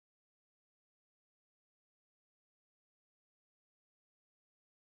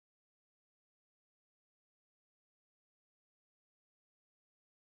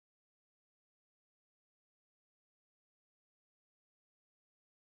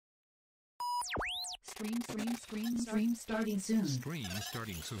Stream starting soon. Stream starting soon. Stream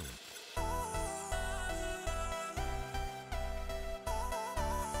starting soon.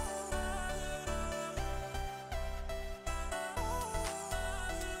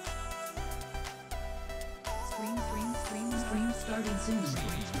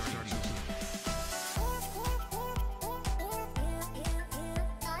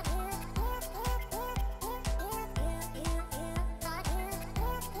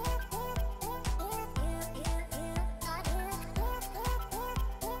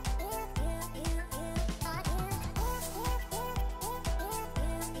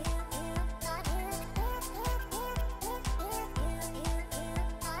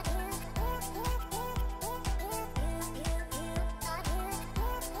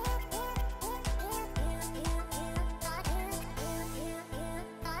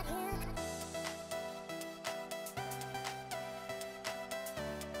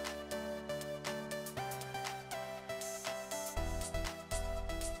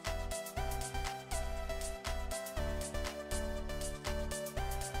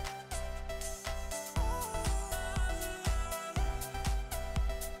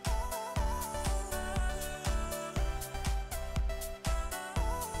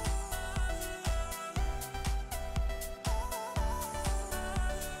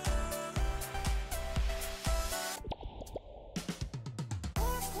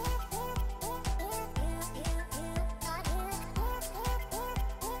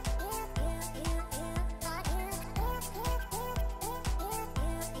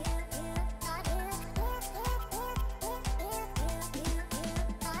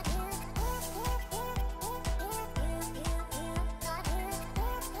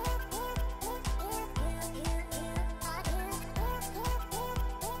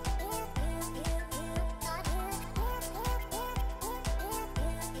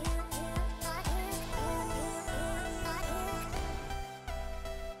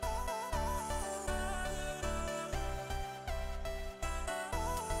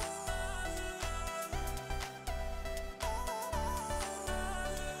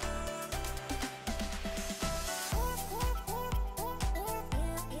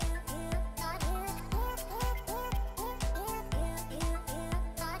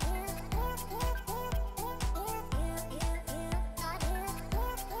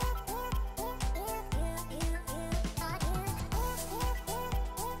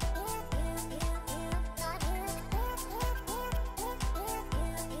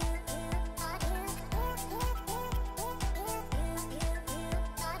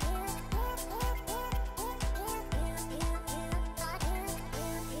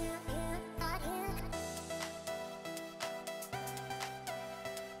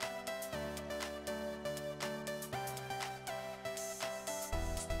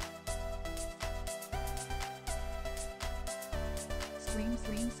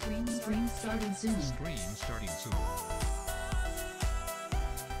 Stream starting soon. Stream starting soon. Stream starting soon.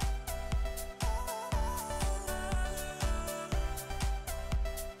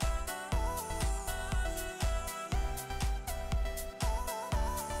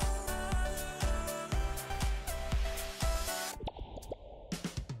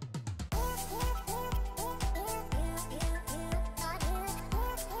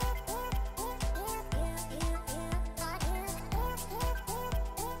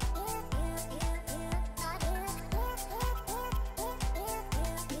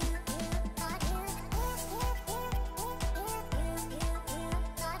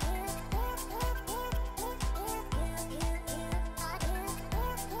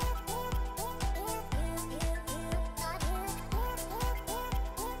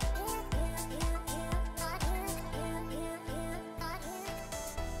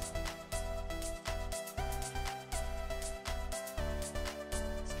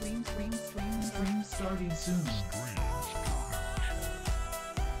 Stream starting soon.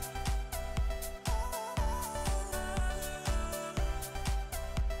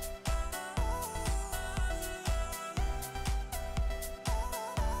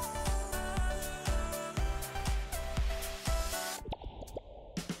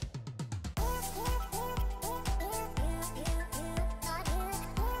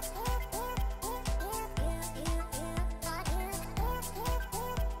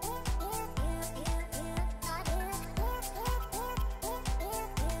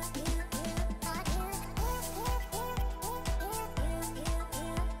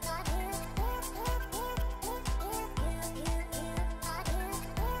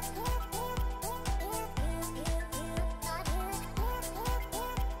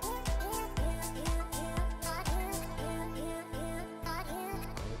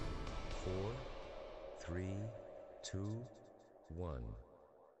 1.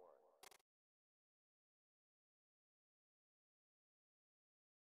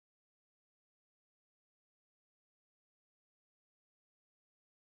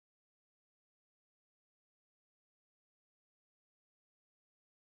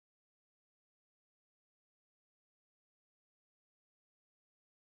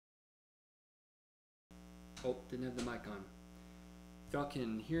 Oh, didn't have the mic on. If y'all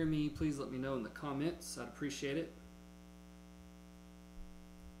can hear me, please let me know in the comments. I'd appreciate it.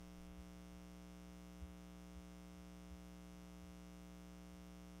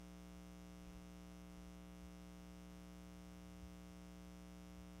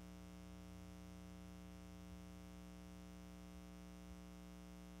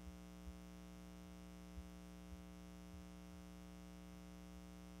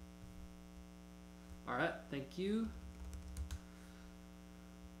 All right, thank you.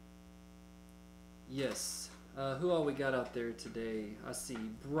 Yes. Who all we got out there today? I see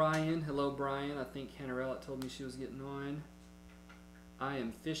Brian. Hello, Brian. I think Hannah Rowlett told me she was getting on. I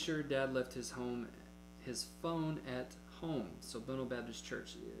am Fisher. Dad left his phone at home. So Bono Baptist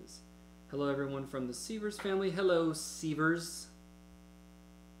Church it is. Hello, everyone from the Sievers family. Hello, Sievers.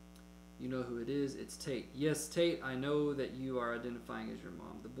 You know who it is. It's Tate. Yes, Tate, I know that you are identifying as your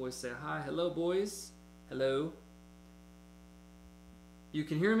mom. The boys say hi. Hello, boys. Hello. You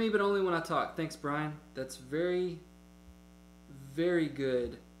can hear me, but only when I talk. Thanks, Brian. That's very, very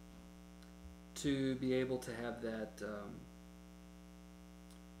good to be able to have that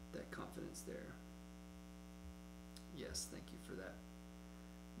that confidence there. Yes, thank you for that.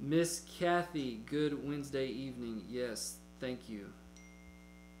 Miss Kathy, good Wednesday evening. Yes, thank you.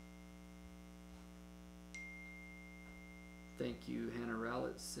 Thank you. Hannah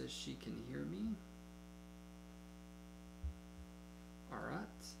Rowlett says she can hear me. All right.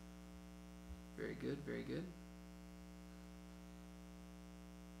 Very good, very good.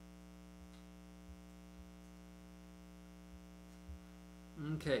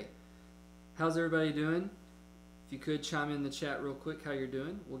 Okay. How's everybody doing? If you could chime in the chat real quick how you're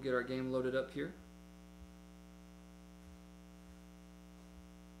doing. We'll get our game loaded up here.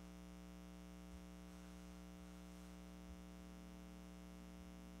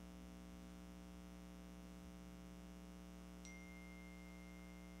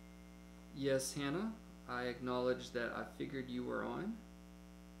 Yes, Hannah, I acknowledge that I figured you were on.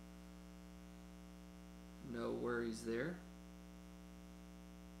 No worries there.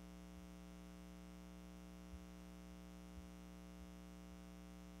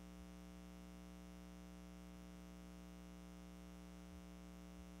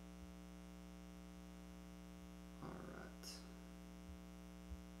 All right.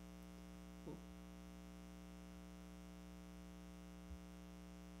 Oh.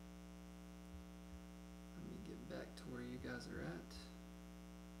 Let me get back to where you guys are at.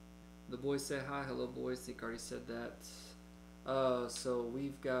 The boys say hi. Hello, boys. I think I already said that. So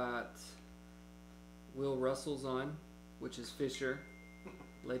we've got Will Russell's on, which is Fisher.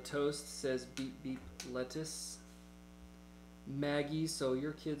 Letoast says beep beep lettuce. Maggie, so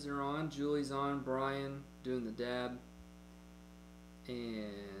your kids are on. Julie's on. Brian doing the dab.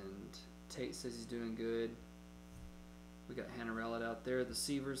 And Tate says he's doing good. We got Hannah Rowlett out there. The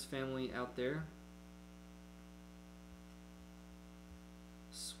Sievers family out there.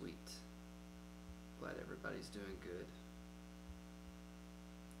 Sweet. Glad everybody's doing good.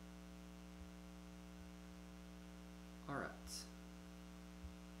 All right.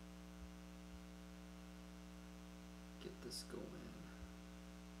 Get this going.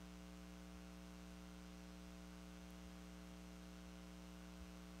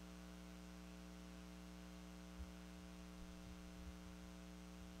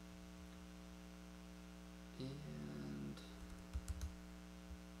 And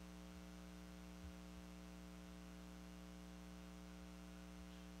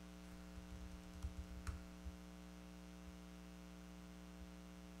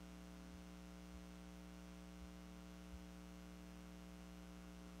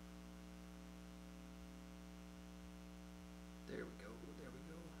there we go. There we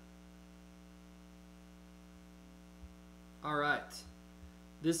go. All right.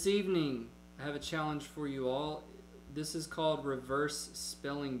 This evening, I have a challenge for you all. This is called Reverse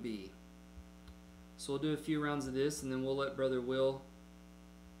Spelling Bee. So we'll do a few rounds of this, and then we'll let Brother Will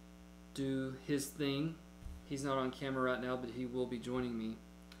do his thing. He's not on camera right now, but he will be joining me.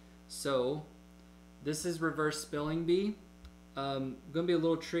 So this is Reverse Spelling Bee. Going to be a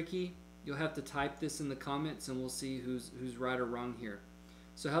little tricky. You'll have to type this in the comments, and we'll see who's right or wrong here.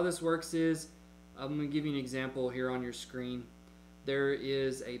 So how this works is, I'm going to give you an example here on your screen. There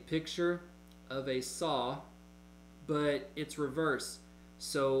is a picture of a saw, but it's reverse.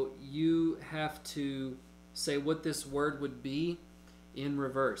 So you have to say what this word would be in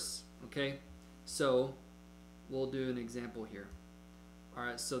reverse. Okay? So we'll do an example here.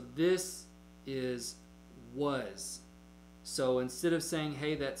 Alright, so this is was. So instead of saying,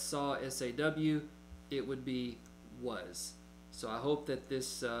 hey, that saw, S-A-W, it would be was. So I hope that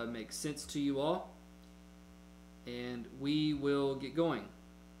this makes sense to you all. And we will get going.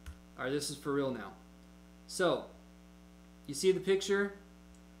 Alright, this is for real now. So, you see the picture,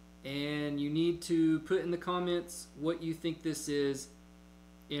 and you need to put in the comments what you think this is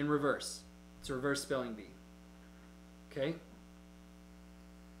in reverse. It's a reverse spelling bee. Okay?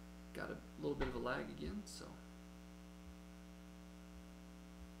 Got a little bit of a lag again, so.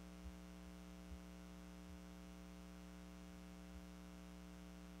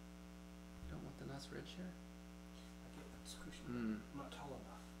 You don't want the nice red share? I'm not tall enough.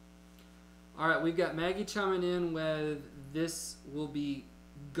 Alright, we've got Maggie chiming in with this will be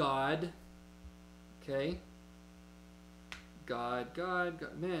God. Okay? God.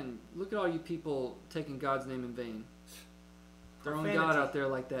 Man, look at all you people taking God's name in vain. Throwing God Profanity. out there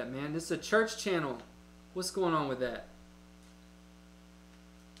like that, man. This is a church channel. What's going on with that?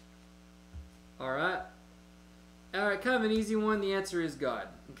 Alright. Alright, kind of an easy one. The answer is God.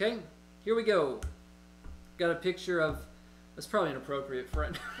 Okay? Here we go. Got a picture of... That's probably inappropriate,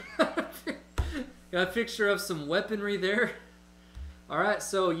 friend. Got a picture of some weaponry there. Alright,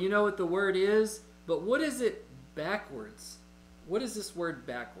 so you know what the word is, but what is it backwards? What is this word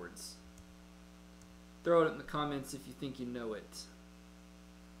backwards? Throw it in the comments if you think you know it.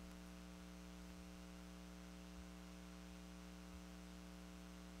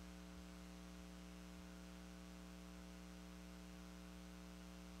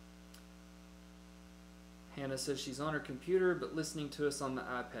 Hannah says she's on her computer but listening to us on the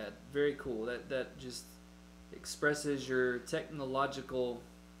iPad. Very cool. That just expresses your technological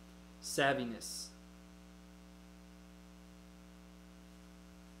savviness.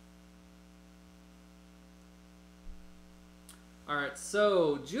 Alright,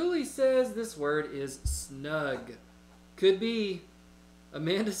 so Julie says this word is snug. Could be.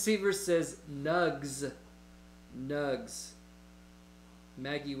 Amanda Seaver says nugs. Nugs.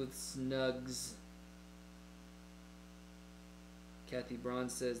 Maggie with snugs. Kathy Braun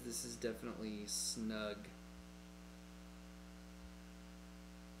says this is definitely snug.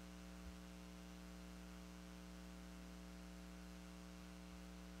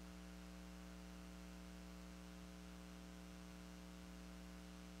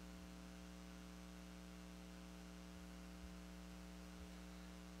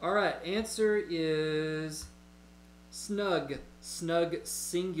 Alright, answer is snug. Snug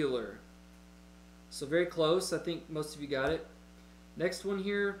singular. So very close. I think most of you got it. Next one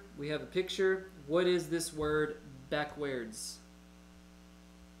here, we have a picture. What is this word backwards?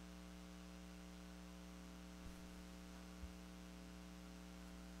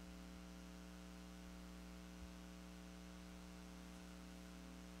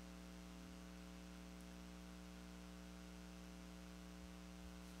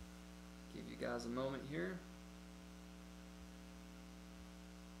 Give you guys a moment here.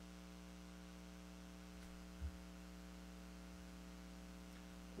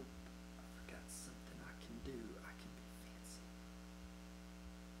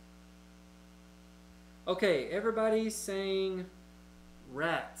 Okay, everybody's saying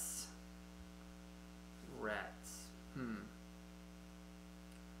rats. Rats.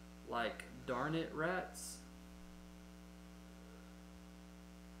 Like darn it rats?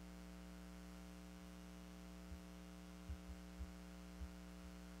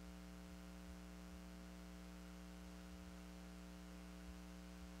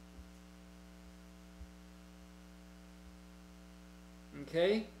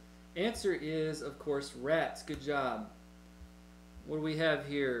 Okay. Answer is, of course, rats. Good job. What do we have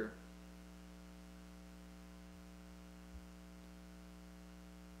here?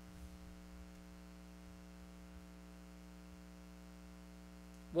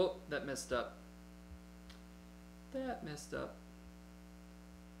 Whoa, that messed up. That messed up.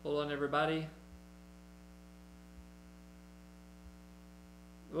 Hold on, everybody.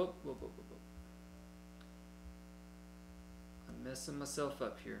 Whoop, whoop, whoop, whoop, whoop. I'm messing myself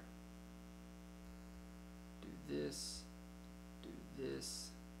up here. Do this. Do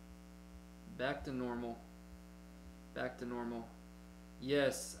this. Back to normal. Back to normal.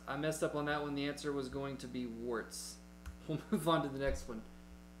 Yes, I messed up on that one. The answer was going to be warts. We'll move on to the next one.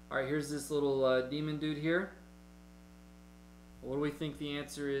 Alright, here's this little demon dude here. What do we think the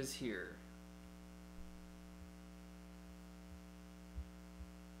answer is here?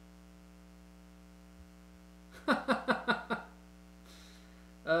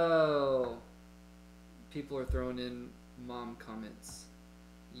 people are throwing in mom comments.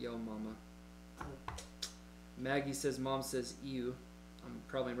 Yo, mama. Maggie says, mom says, ew.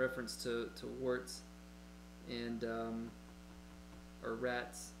 Probably in reference to warts and or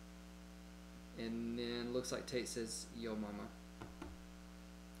rats. And then looks like Tate says, yo, mama.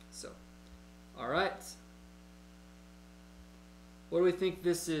 So, all right. What do we think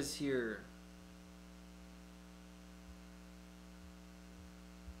this is here?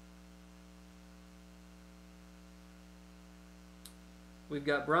 We've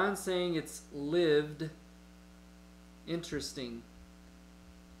got Brian saying it's lived. Interesting.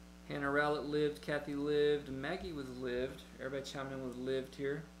 Hannah Rowlett lived. Kathy lived. Maggie was lived. Everybody chiming in with lived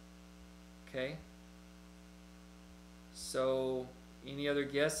here. Okay. So, any other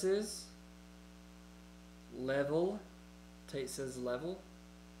guesses? Level. Tate says level.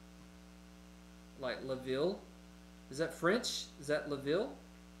 Like Laville. Is that French? Is that Laville?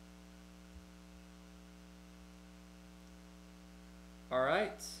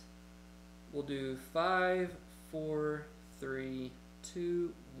 Alright. We'll do 5, 4, 3,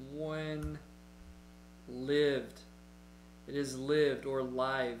 2, 1. Lived. It is lived or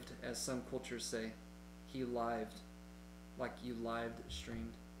lived, as some cultures say. He lived. Like you lived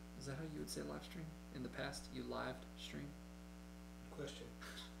streamed. Is that how you would say live stream? In the past, you lived stream? Question.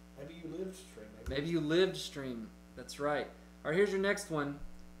 Maybe you lived stream. Maybe you lived stream. That's right. Alright, here's your next one.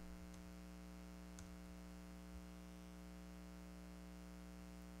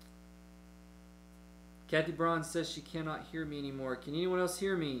 Kathy Braun says she cannot hear me anymore. Can anyone else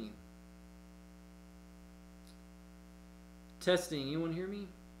hear me? Testing. Anyone hear me?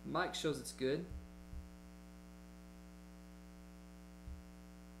 Mic shows it's good.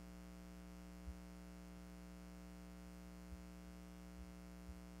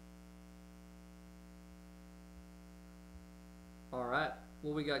 Alright.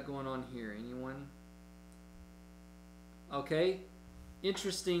 What we got going on here? Anyone? Okay.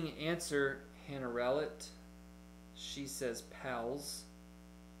 Interesting answer. Hannah Rowlett, she says pals,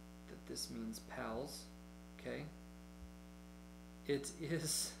 that this means pals. Okay. It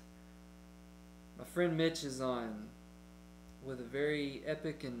is, my friend Mitch is on with a very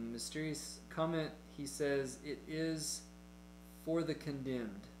epic and mysterious comment. He says it is for the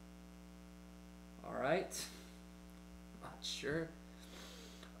condemned. Alright. Not sure.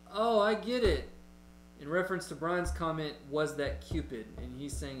 Oh, I get it. In reference to Brian's comment, was that Cupid? And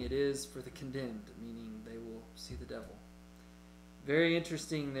he's saying it is for the condemned, meaning they will see the devil. Very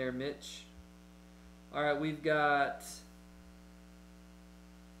interesting there, Mitch. Alright, we've got...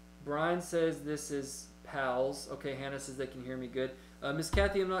 Brian says this is pals. Okay, Hannah says they can hear me good. Miss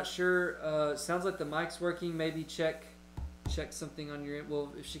Kathy, I'm not sure. Sounds like the mic's working. Maybe check something on your end.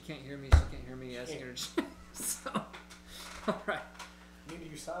 Well, if she can't hear me, she can't hear me. Asking her to so, alright. You need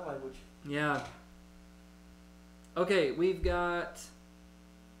to use sign language. Yeah. Okay, we've got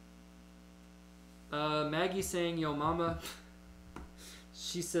Maggie saying yo mama.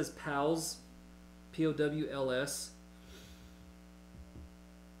 She says pals, P-O-W-L-S.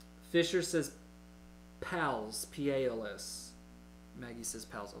 Fisher says pals, P-A-L-S. Maggie says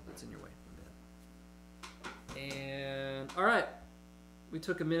pals. Oh, that's in your way. And alright, we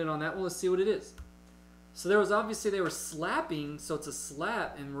took a minute on that one. Let's see what it is. So there was obviously they were slapping, so it's a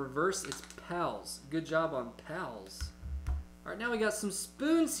slap. In reverse, it's pals. Good job on pals. All right, now we got some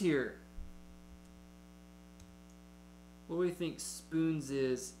spoons here. What do we think spoons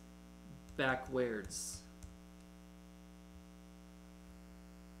is backwards?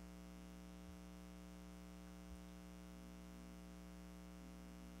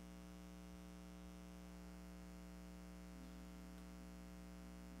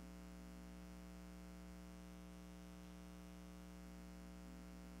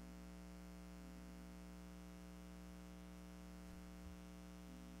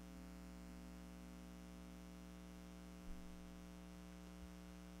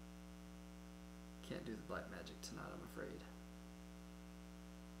 Can't do the black magic tonight, I'm afraid.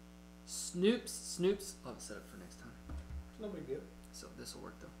 Snoops. I'll have it set up for next time. No big deal. So this will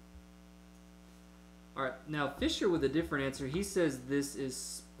work though. Alright, now Fisher with a different answer. He says this is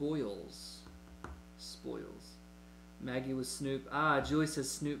spoils. Spoils. Maggie was Snoop. Julie says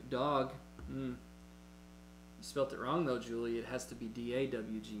Snoop Dogg. You spelt it wrong though, Julie. It has to be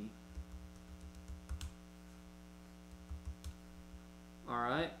D-A-W-G.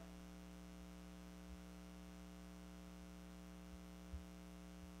 Alright.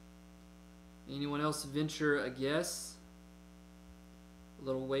 Anyone else venture a guess? A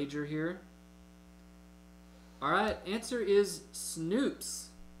little wager here. Alright, answer is Snoops.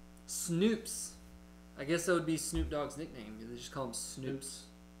 I guess that would be Snoop Dogg's nickname. They just call him Snoops.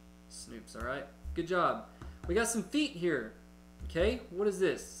 Snoops, alright? Good job. We got some feet here. Okay, what is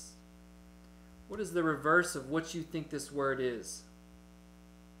this? What is the reverse of what you think this word is?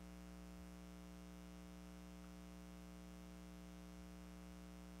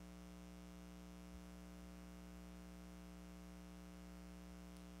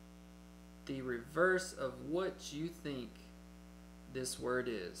 The reverse of what you think this word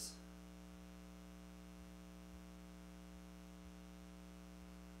is.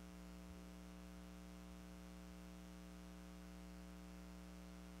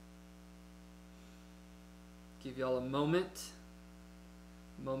 Give y'all a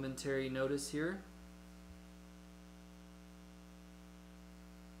momentary notice here.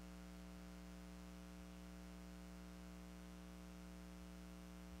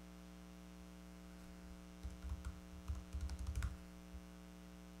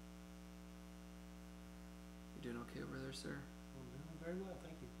 You doing okay over there, sir? I'm doing very well,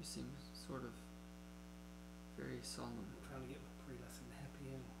 thank you. You seem sort of very solemn. I'm trying to get my pre-lesson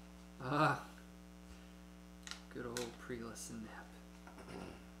happy in. Ah. Good old pre-lesson nap.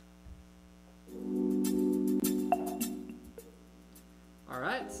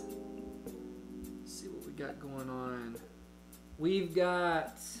 Alright. Let's see what we got going on. We've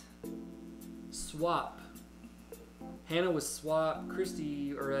got swap. Hannah was swap.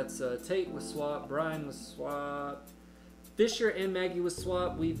 Christy, or that's Tate was swap. Brian was swap. Fisher and Maggie was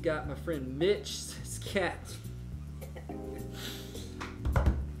swap. We've got my friend Mitch, his cat.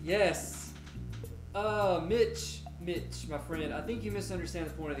 Yes. Mitch, my friend, I think you misunderstand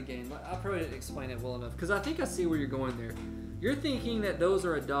the point of the game. I probably didn't explain it well enough, because I think I see where you're going there. You're thinking that those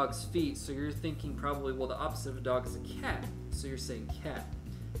are a dog's feet, so you're thinking probably, well, the opposite of a dog is a cat, so you're saying cat.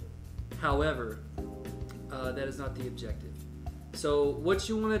 However, that is not the objective. So what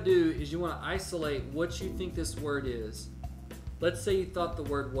you want to do is you want to isolate what you think this word is. Let's say you thought the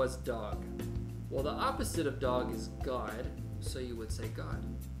word was dog. Well, the opposite of dog is God, so you would say God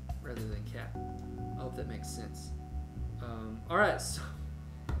rather than cat. I hope that makes sense. Alright, so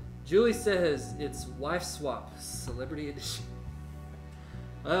Julie says it's wife swap, celebrity edition.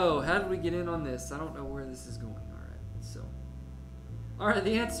 Oh, how did we get in on this? I don't know where this is going. Alright,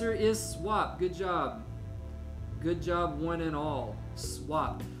 the answer is swap. Good job. Good job, one and all.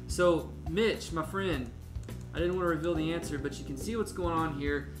 Swap. So, Mitch, my friend, I didn't want to reveal the answer, but you can see what's going on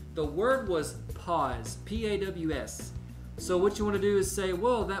here. The word was pause, P-A-W-S. So what you want to do is say,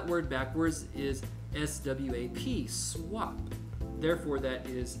 well, that word backwards is S-W-A-P, swap. Therefore, that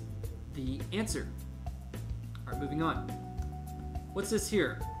is the answer. All right, moving on. What's this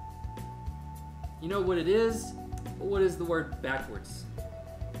here? You know what it is? But what is the word backwards?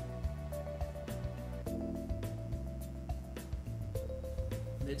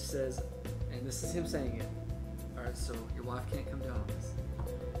 Mitch says, and this is him saying it. All right, so your wife can't come down on this.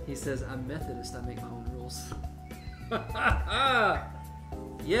 He says, I'm Methodist, I make my own rules.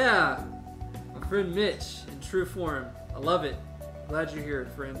 Yeah, my friend Mitch in true form. I love it. Glad you're here,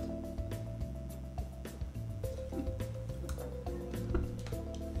 friend.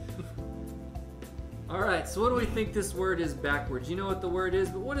 All right, so what do we think this word is backwards? You know what the word is,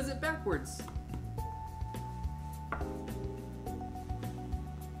 but what is it backwards?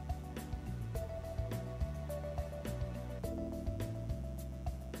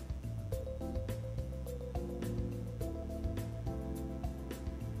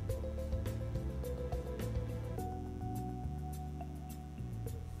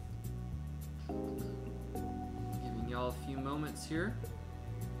 Y'all a few moments here.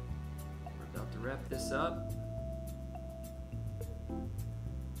 We're about to wrap this up.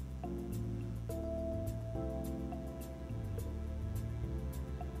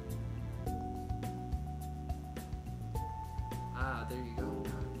 Ah, there you go.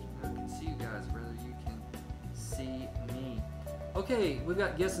 Now I can see you guys, whether you can see me. Okay, we've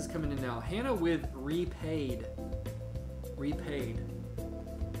got guesses coming in now. Hannah with repaid. Repaid.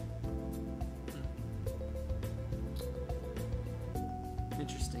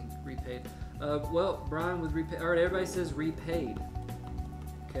 Interesting. Repaid. Well, Brian with repaid. All right, everybody says repaid.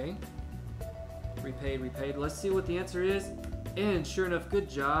 Okay. Repaid, repaid. Let's see what the answer is. And sure enough, good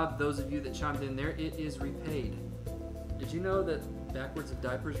job, those of you that chimed in there. It is repaid. Did you know that backwards of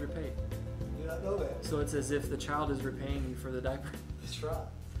diaper is repaid? Did not know that. So it's as if the child is repaying you for the diaper. That's right.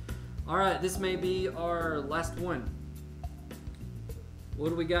 All right, this may be our last one. What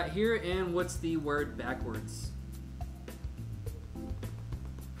do we got here, and what's the word backwards?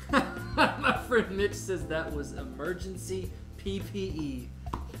 My friend Mitch says that was emergency PPE,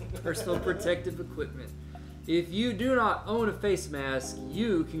 personal protective equipment. If you do not own a face mask,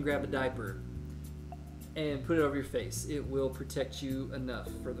 you can grab a diaper and put it over your face. It will protect you enough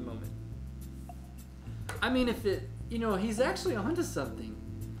for the moment. I mean, if it, he's actually onto something.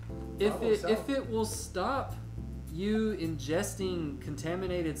 Probably so. If it will stop you ingesting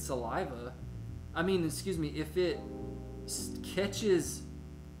contaminated saliva, if it catches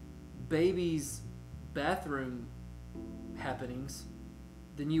babies' bathroom happenings,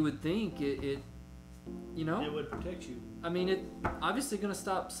 then you would think it It would protect you. I mean, it obviously gonna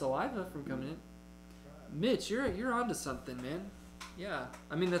stop saliva from coming in. Mitch, you're onto something, man. Yeah,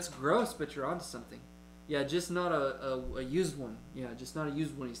 I mean that's gross, but you're onto something. Yeah, just not a used one. Yeah, just not a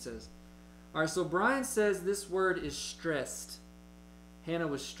used one. He says. All right, so Brian says this word is stressed. Hannah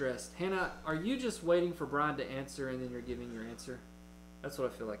was stressed. Hannah, are you just waiting for Brian to answer and then you're giving your answer? That's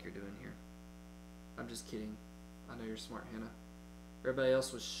what I feel like you're doing here. I'm just kidding. I know you're smart, Hannah. Everybody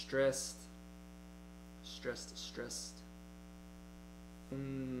else was stressed. Stressed.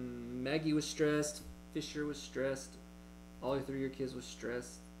 Maggie was stressed. Fisher was stressed. All 3 of your kids was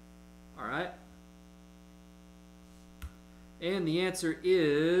stressed. All right. And the answer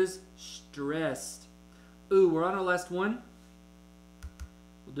is stressed. Ooh, we're on our last one.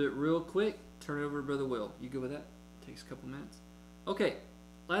 We'll do it real quick. Turn it over to Brother Will. You good with that? Takes a couple minutes. Okay,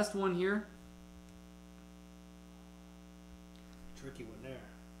 last one here. Tricky one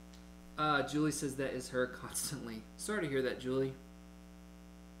there. Julie says that is her constantly. Sorry to hear that, Julie.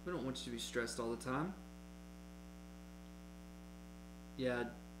 We don't want you to be stressed all the time. Yeah,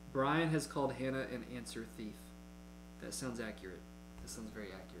 Brian has called Hannah an answer thief. That sounds accurate. That sounds very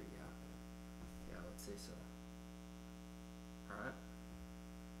accurate, yeah. Yeah, let's say so. Alright.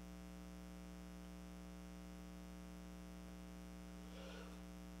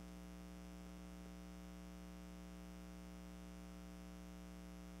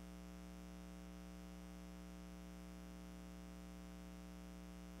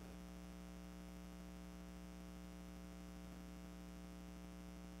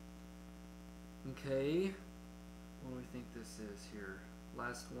 Okay. What do we think this is here?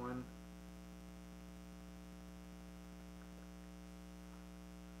 Last one.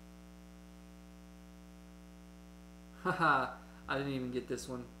 Haha, I didn't even get this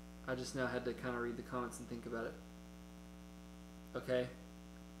one. I just now had to kind of read the comments and think about it. Okay.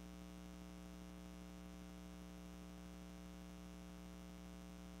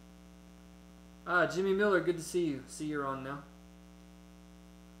 Jimmy Miller, good to see you. See you're on now.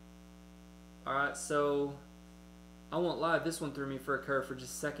 Alright, so I won't lie, this one threw me for a curve for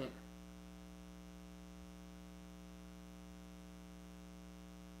just a second.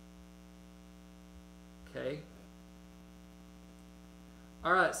 Okay.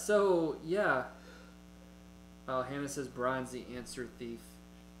 Alright, so yeah. Oh, Hannah says Brian's the answer thief.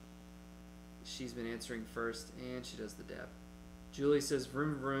 She's been answering first, and she does the dab. Julie says,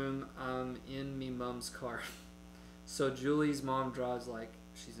 vroom vroom, I'm in me mom's car. So Julie's mom drives like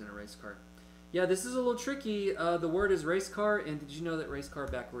she's in a race car. Yeah, this is a little tricky. The word is race car, and did you know that race car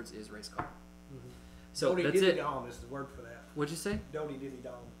backwards is race car? Mm-hmm. So Dodie that's diddy it. dom is the word for that. What'd you say? Dodie diddy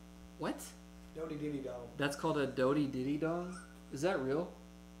dom. What? Dodie diddy dom. That's called a Dodie Diddy Dong? Is that real?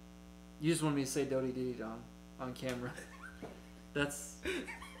 You just want me to say Dodie Diddy Dong on camera. That's...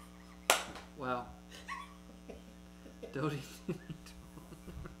 Wow. Dodie Diddy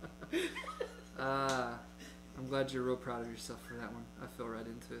Dong. I'm glad you're real proud of yourself for that one. I fell right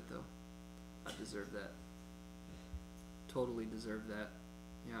into it though. I deserve that. Totally deserve that.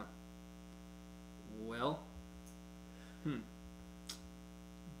 Yeah. Well.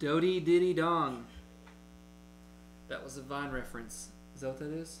 Dodie Diddy Dong. That was a Vine reference. Is that what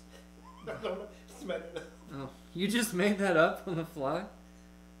that is? I don't know. Just made it up. Oh, you just made that up on the fly?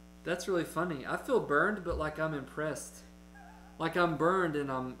 That's really funny. I feel burned, but like I'm impressed. Like I'm burned and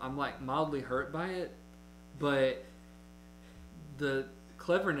I'm like mildly hurt by it, but the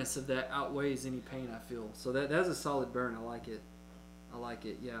cleverness of that outweighs any pain I feel. So that's a solid burn. I like it. I like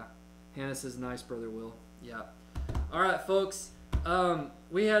it. Yeah. Hannah says, "Nice, Brother Will." Yeah. All right, folks.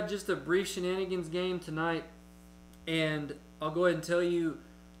 We had just a brief shenanigans game tonight, and I'll go ahead and tell you,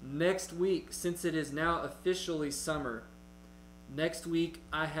 next week, since it is now officially summer, next week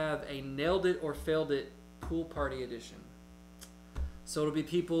I have a Nailed It or Failed It pool party edition. So it'll be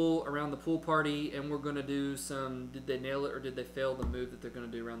people around the pool party, and we're going to do some, did they nail it or did they fail the move that they're going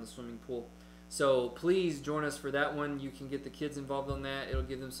to do around the swimming pool. So please join us for that one. You can get the kids involved on that. It'll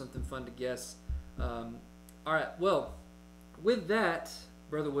give them something fun to guess. All right, well, with that,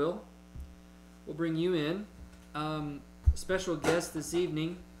 Brother Will, we'll bring you in. Special guest this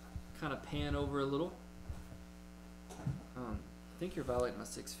evening, kind of pan over a little. I think you're violating my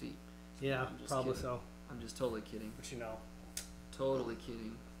 6 feet. Yeah, I'm just probably kidding. so. I'm just totally kidding. But you know, Totally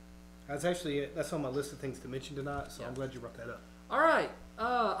kidding. that's on my list of things to mention tonight. So Yeah. I'm glad you brought that up. All right,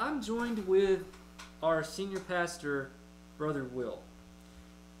 I'm joined with our senior pastor, Brother Will.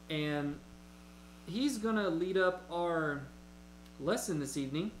 And he's going to lead up our lesson this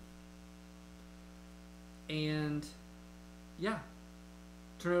evening. And, yeah,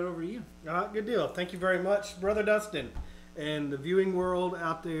 turn it over to you. All right, good deal. Thank you very much, Brother Dustin, and the viewing world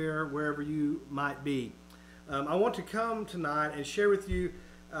out there, wherever you might be. I want to come tonight and share with you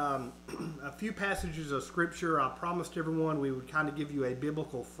a few passages of Scripture. I promised everyone we would kind of give you a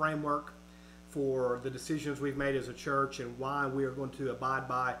biblical framework for the decisions we've made as a church and why we are going to abide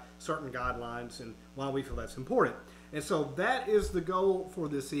by certain guidelines and why we feel that's important. And so that is the goal for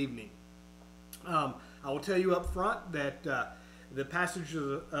this evening. I will tell you up front that the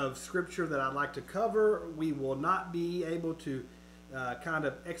passages of Scripture that I'd like to cover, we will not be able to kind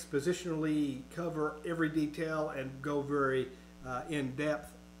of expositionally cover every detail and go very in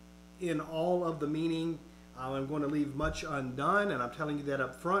depth in all of the meaning. I'm going to leave much undone, and I'm telling you that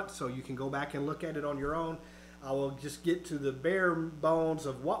up front so you can go back and look at it on your own. I will just get to the bare bones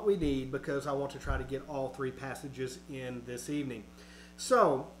of what we need because I want to try to get all three passages in this evening.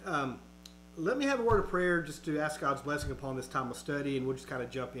 So, let me have a word of prayer just to ask God's blessing upon this time of study, and we'll just kind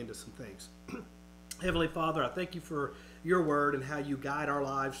of jump into some things. Heavenly Father, I thank you for your word and how you guide our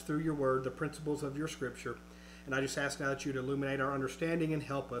lives through your word, the principles of your Scripture. And I just ask now that you would illuminate our understanding and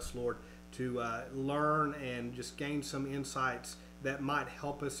help us, Lord, to learn and just gain some insights that might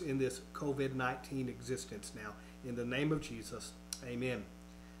help us in this COVID-19 existence now. In the name of Jesus, amen.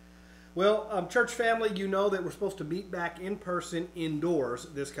 Well, church family, you know that we're supposed to meet back in person indoors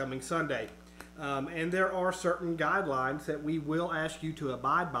this coming Sunday. And there are certain guidelines that we will ask you to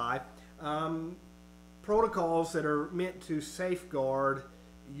abide by. Protocols that are meant to safeguard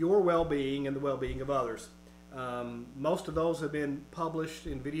your well-being and the well-being of others. Most of those have been published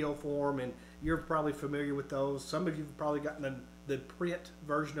in video form, and you're probably familiar with those. Some of you have probably gotten the print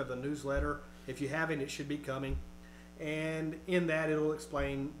version of the newsletter. If you haven't, it should be coming. And in that, it'll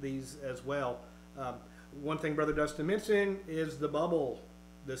explain these as well. One thing Brother Dustin mentioned is the bubble,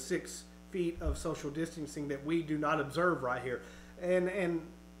 the 6 feet of social distancing that we do not observe right here. And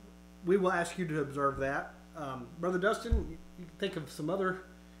we will ask you to observe that. Brother Dustin, you can think of some other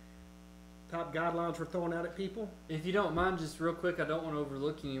top guidelines we're throwing out at people? If you don't mind, just real quick, I don't want to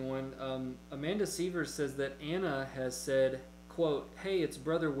overlook anyone. Amanda Seavers says that Anna has said, quote, "Hey, it's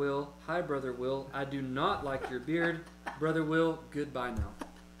Brother Will. Hi, Brother Will. I do not like your beard. Brother Will, goodbye now."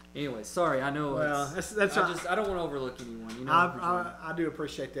 Anyway, sorry, I know. Well, I don't want to overlook anyone. You know, I do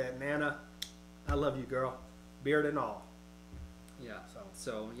appreciate that, and Anna, I love you, girl, beard and all. Yeah.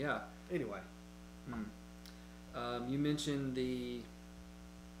 So yeah. Anyway, you mentioned the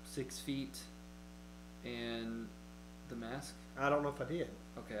 6 feet and the mask. I don't know if I did.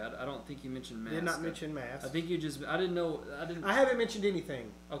 Okay, I don't think you mentioned mask. Did not mention mask. I think you just. I didn't know. I haven't mentioned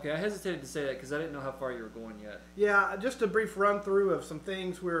anything. Okay, I hesitated to say that because I didn't know how far you were going yet. Yeah, just a brief run through of some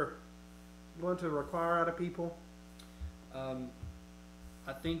things we're going to require out of people. I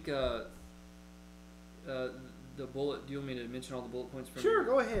think the bullet. Do you want me to mention all the bullet points? From Sure,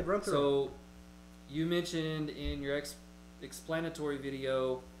 go ahead, run through. So, you mentioned in your explanatory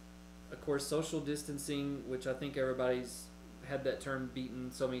video, of course, social distancing, which I think everybody's had that term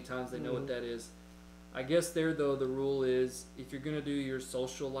beaten so many times they know what that is. I guess there, though, the rule is if you're going to do your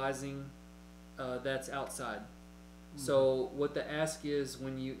socializing, that's outside. So what the ask is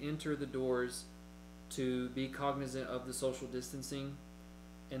when you enter the doors to be cognizant of the social distancing,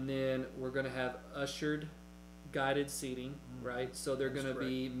 and then we're going to have ushered guided seating, right? So they're going to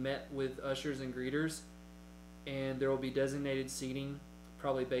be met with ushers and greeters, and there will be designated seating,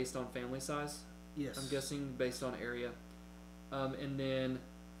 probably based on family size. Yes. I'm guessing based on area. And then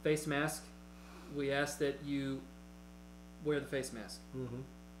face mask, we ask that you wear the face mask.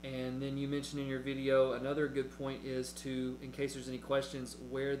 And then you mentioned in your video, another good point is to, in case there's any questions,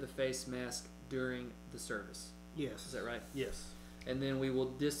 wear the face mask during the service. Yes. Is that right? Yes. And then we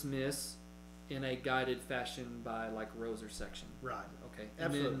will dismiss in a guided fashion by like rows or section. Right. Okay.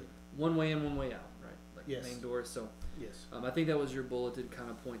 Absolutely. And then one way in, one way out, right? Like Yes. main doors. So Yes. I think that was your bulleted kind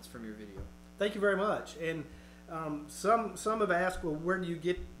of points from your video. Thank you very much. And some have asked, well, where do you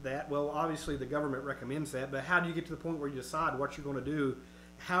get that? Well, obviously the government recommends that, but how do you get to the point where you decide what you're going to do,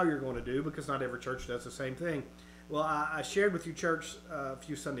 how you're going to do, because not every church does the same thing. Well, I shared with you, church, a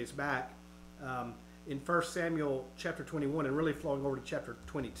few Sundays back, in 1 Samuel chapter 21, and really flowing over to chapter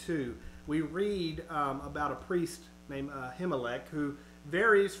 22, we read about a priest named Ahimelech who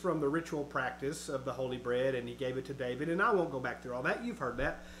varies from the ritual practice of the holy bread, and he gave it to David, and I won't go back through all that. You've heard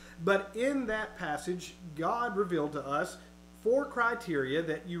that. But in that passage, God revealed to us 4 criteria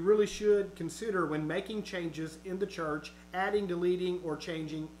that you really should consider when making changes in the church, adding, deleting, or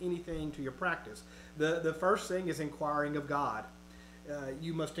changing anything to your practice. The first thing is inquiring of God.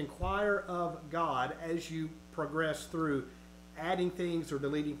 You must inquire of God as you progress through adding things or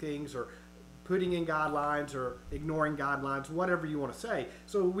deleting things or putting in guidelines or ignoring guidelines, whatever you want to say.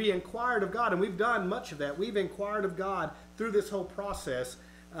 So we inquired of God, and we've done much of that. We've inquired of God through this whole process,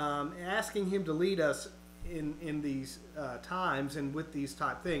 asking Him to lead us in these times and with these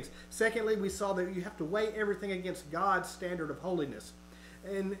type things. Secondly, we saw that you have to weigh everything against God's standard of holiness.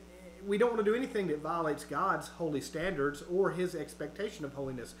 And we don't want to do anything that violates God's holy standards or His expectation of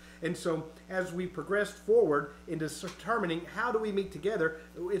holiness. And so as we progressed forward into determining how do we meet together,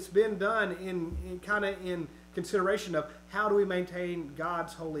 it's been done in consideration of how do we maintain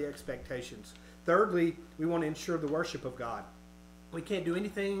God's holy expectations. Thirdly, we want to ensure the worship of God. We can't do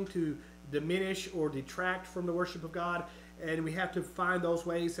anything to diminish or detract from the worship of God, and we have to find those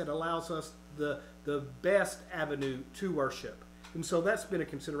ways that allows us the best avenue to worship. And so that's been a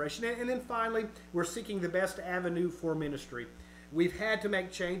consideration. And then finally, we're seeking the best avenue for ministry. We've had to make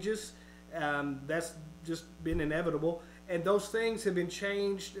changes. That's just been inevitable. And those things have been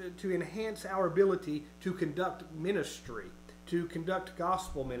changed to enhance our ability to conduct ministry, to conduct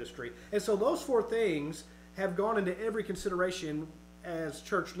gospel ministry. And so those 4 things have gone into every consideration as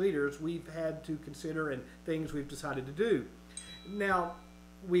church leaders we've had to consider and things we've decided to do. Now,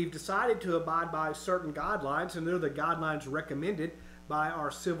 we've decided to abide by certain guidelines, and they're the guidelines recommended by our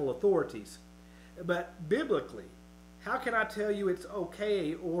civil authorities. But biblically, how can I tell you it's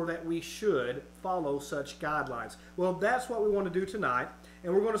okay or that we should follow such guidelines? Well, that's what we want to do tonight,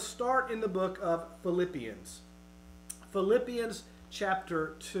 and we're going to start in the book of Philippians. Philippians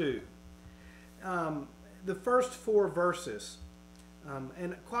chapter 2. The first 4 verses.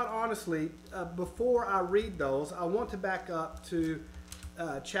 And quite honestly, before I read those, I want to back up to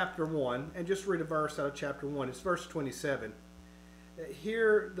chapter 1 and just read a verse out of chapter 1. It's verse 27.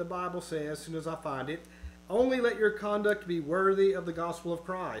 Here the Bible says, as soon as I find it, "Only let your conduct be worthy of the gospel of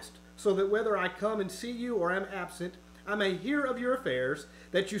Christ, so that whether I come and see you or am absent, I may hear of your affairs,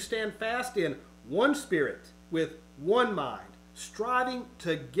 that you stand fast in one spirit, with one mind, striving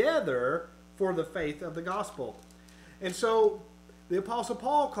together for the faith of the gospel." And so the Apostle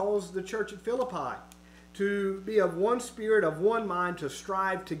Paul calls the church at Philippi to be of one spirit, of one mind, to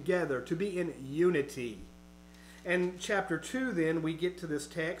strive together, to be in unity. And chapter 2 then we get to this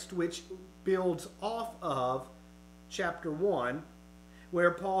text which builds off of chapter 1,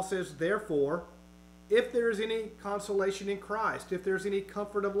 where Paul says, "Therefore, if there is any consolation in Christ, if there is any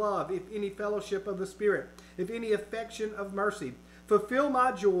comfort of love, if any fellowship of the Spirit, if any affection of mercy, fulfill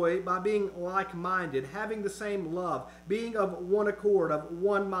my joy by being like-minded, having the same love, being of one accord, of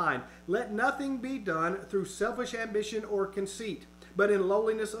one mind. Let nothing be done through selfish ambition or conceit, but in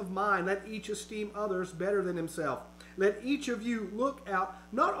lowliness of mind let each esteem others better than himself. Let each of you look out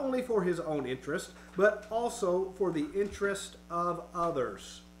not only for his own interest, but also for the interest of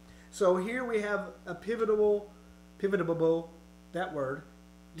others." So here we have a pivotable, that word,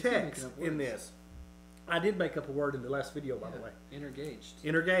 You keep text making up in words. this. I did make up a word in the last video, by the way. Intergaged.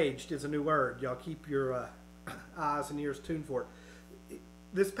 Intergaged is a new word. Y'all keep your eyes and ears tuned for it.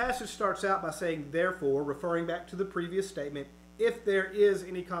 This passage starts out by saying, "Therefore," referring back to the previous statement, "if there is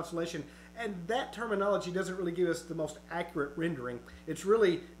any consolation." And that terminology doesn't really give us the most accurate rendering. It's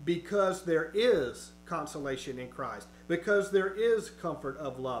really because there is consolation in Christ, because there is comfort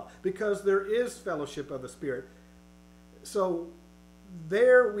of love, because there is fellowship of the Spirit. So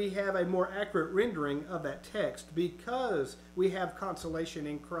there we have a more accurate rendering of that text, because we have consolation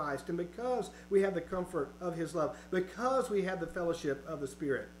in Christ, and because we have the comfort of His love, because we have the fellowship of the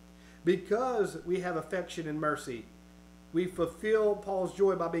Spirit, because we have affection and mercy. We fulfill Paul's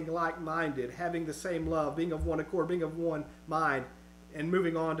joy by being like-minded, having the same love, being of one accord, being of one mind, and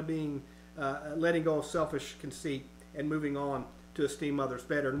moving on to being letting go of selfish conceit and moving on to esteem others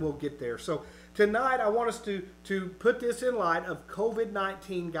better, and we'll get there. So tonight I want us to put this in light of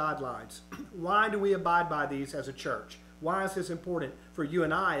COVID-19 guidelines. Why do we abide by these as a church? Why is this important for you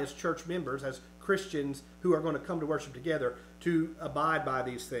and I as church members, as Christians who are going to come to worship together, to abide by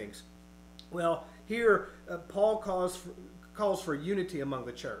these things? Well, here Paul calls for unity among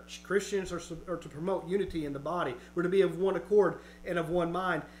the church. Christians are to promote unity in the body. We're to be of one accord and of one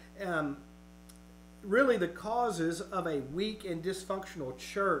mind. Really, the causes of a weak and dysfunctional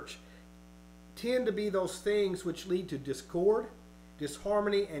church tend to be those things which lead to discord,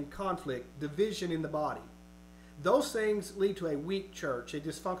 disharmony, and conflict, division in the body. Those things lead to a weak church, a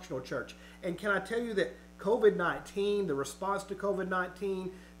dysfunctional church. And can I tell you that COVID-19, the response to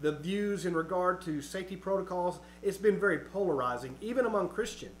COVID-19, the views in regard to safety protocols, it's been very polarizing, even among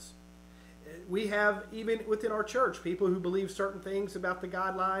Christians. We have, even within our church, people who believe certain things about the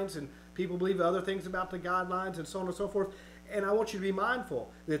guidelines, and people believe other things about the guidelines, and so on and so forth. And I want you to be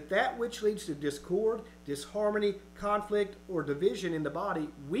mindful that that which leads to discord, disharmony, conflict, or division in the body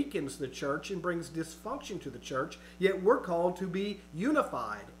weakens the church and brings dysfunction to the church, yet we're called to be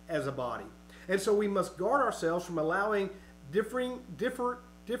unified as a body. And so we must guard ourselves from allowing different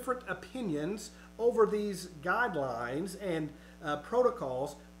opinions over these guidelines and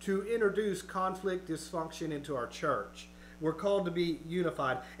protocols to introduce conflict, dysfunction into our church. We're called to be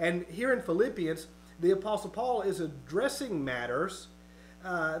unified. And here in Philippians, the Apostle Paul is addressing matters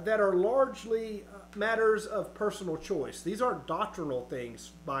that are largely matters of personal choice. These aren't doctrinal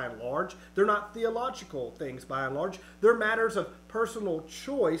things by and large. They're not theological things by and large. They're matters of personal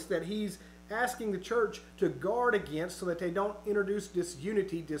choice that he's asking the church to guard against so that they don't introduce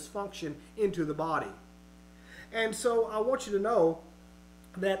disunity, dysfunction into the body. And so I want you to know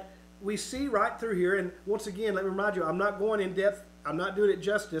that we see right through here, and once again, let me remind you, I'm not going in depth, I'm not doing it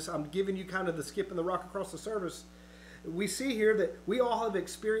justice, I'm giving you kind of the skip and the rock across the service. We see here that we all have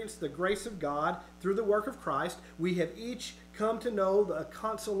experienced the grace of God through the work of Christ. We have each come to know the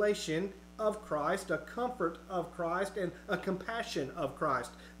consolation of Christ, a comfort of Christ, and a compassion of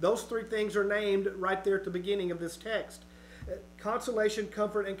Christ. Those three things are named right there at the beginning of this text. Consolation,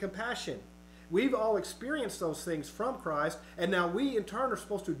 comfort, and compassion. We've all experienced those things from Christ, and now we in turn are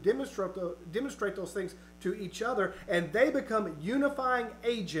supposed to demonstrate those things to each other, and they become unifying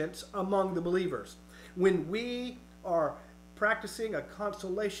agents among the believers. When we are practicing a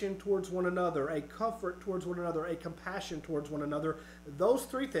consolation towards one another, a comfort towards one another, a compassion towards one another, those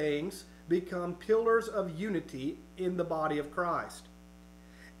three things become pillars of unity in the body of Christ.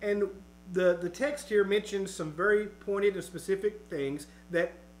 And the text here mentions some very pointed and specific things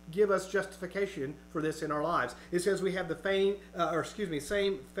that give us justification for this in our lives. It says we have the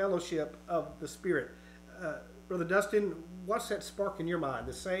same fellowship of the Spirit. Brother Dustin, what's that spark in your mind?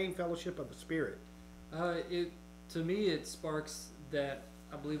 The same fellowship of the Spirit. To me, it sparks that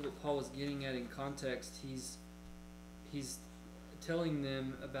I believe what Paul was getting at in context. He's telling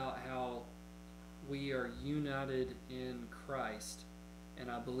them about how we are united in Christ, and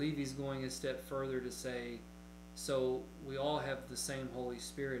I believe he's going a step further to say, so we all have the same Holy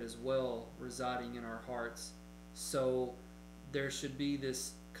Spirit as well residing in our hearts. So there should be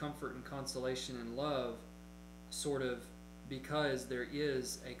this comfort and consolation and love, sort of, because there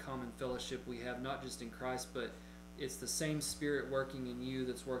is a common fellowship we have, not just in Christ, but it's the same Spirit working in you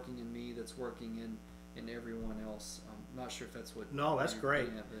that's working in me, that's working in everyone else. I'm not sure if that's what... No, that's great.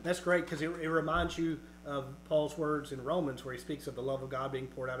 That's great, because it reminds you of Paul's words in Romans where he speaks of the love of God being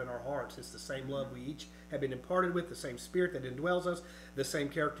poured out in our hearts. It's the same love we each have been imparted with, the same Spirit that indwells us, the same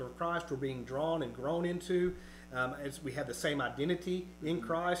character of Christ we're being drawn and grown into. As we have the same identity in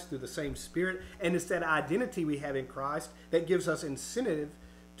Christ through the same Spirit. And it's that identity we have in Christ that gives us incentive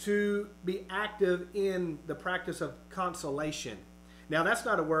to be active in the practice of consolation. Now, that's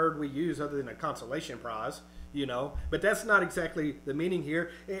not a word we use other than a consolation prize, but that's not exactly the meaning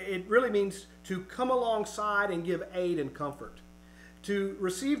here. It really means to come alongside and give aid and comfort. To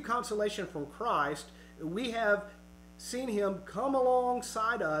receive consolation from Christ, we have seen him come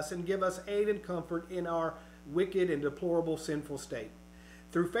alongside us and give us aid and comfort in our wicked and deplorable sinful state.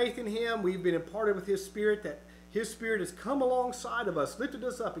 Through faith in him, we've been imparted with his Spirit, that his Spirit has come alongside of us, lifted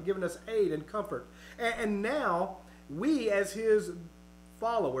us up, and given us aid and comfort. And now, we as his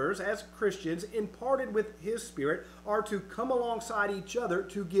followers, as Christians, imparted with his Spirit, are to come alongside each other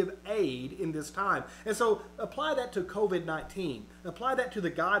to give aid in this time. And so, apply that to COVID-19. Apply that to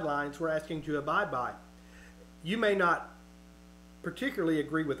the guidelines we're asking you to abide by. You may not particularly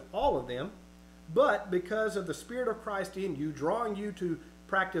agree with all of them, but because of the Spirit of Christ in you, drawing you to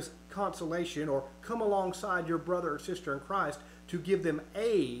practice consolation or come alongside your brother or sister in Christ to give them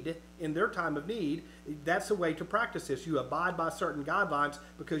aid in their time of need, that's a way to practice this. You abide by certain guidelines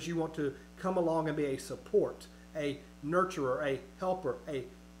because you want to come along and be a support, a nurturer, a helper, a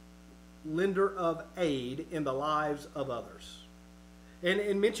lender of aid in the lives of others. And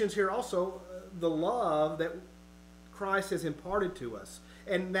it mentions here also the love that Christ has imparted to us.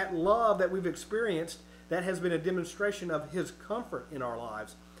 And that love that we've experienced, that has been a demonstration of his comfort in our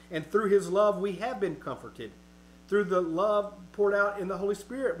lives. And through his love, we have been comforted. Through the love poured out in the Holy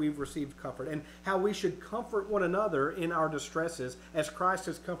Spirit, we've received comfort. And how we should comfort one another in our distresses as Christ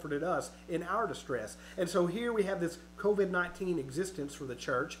has comforted us in our distress. And so here we have this COVID-19 existence for the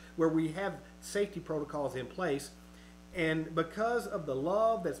church where we have safety protocols in place. And because of the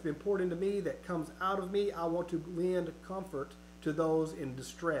love that's been poured into me, that comes out of me, I want to lend comfort to those in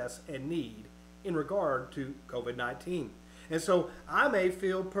distress and need in regard to COVID-19. And so I may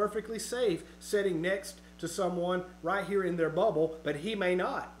feel perfectly safe sitting next to someone right here in their bubble, but he may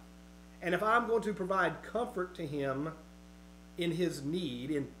not. And if I'm going to provide comfort to him in his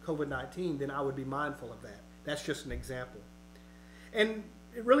need in COVID-19, then I would be mindful of that. That's just an example. And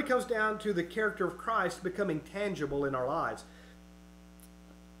it really comes down to the character of Christ becoming tangible in our lives.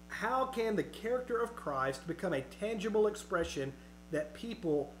 How can the character of Christ become a tangible expression that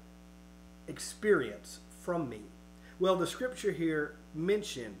people experience from me? Well, the scripture here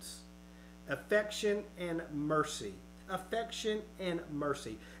mentions affection and mercy. Affection and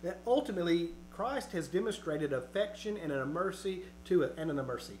mercy. That ultimately, Christ has demonstrated affection and a mercy to it, and a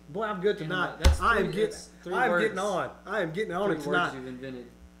mercy. Boy, I'm good tonight. I am getting on. I am getting on it tonight. Words you've invented.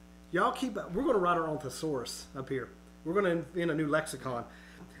 Y'all keep up. We're going to write our own thesaurus up here. We're going to invent a new lexicon.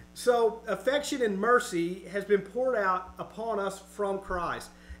 So, affection and mercy has been poured out upon us from Christ.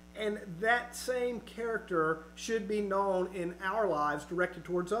 And that same character should be known in our lives directed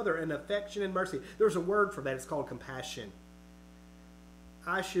towards others. And affection and mercy. There's a word for that. It's called compassion.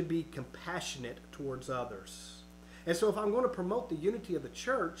 I should be compassionate towards others. And so if I'm going to promote the unity of the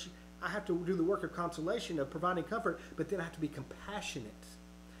church, I have to do the work of consolation, of providing comfort, but then I have to be compassionate.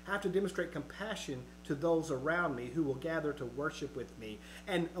 I have to demonstrate compassion to those around me who will gather to worship with me.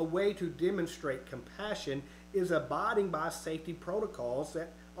 And a way to demonstrate compassion is abiding by safety protocols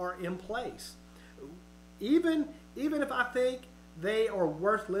that are in place. Even if I think they are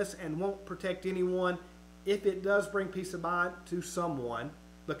worthless and won't protect anyone, if it does bring peace of mind to someone,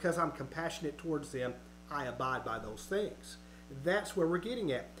 because I'm compassionate towards them, I abide by those things. That's where we're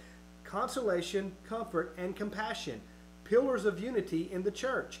getting at. Consolation, comfort, and compassion. Pillars of unity in the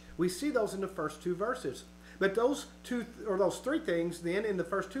church. We see those in the first two verses. But those three things then in the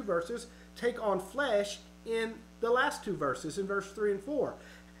first two verses take on flesh in the last two verses, in verse 3 and 4.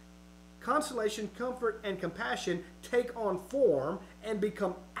 Consolation, comfort, and compassion take on form and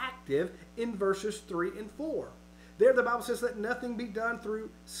become active in verses 3 and 4. There the Bible says, let nothing be done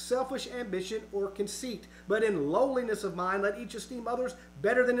through selfish ambition or conceit, but in lowliness of mind let each esteem others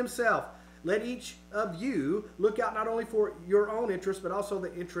better than himself. Let each of you look out not only for your own interest, but also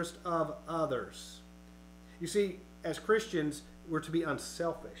the interest of others. You see, as Christians, we're to be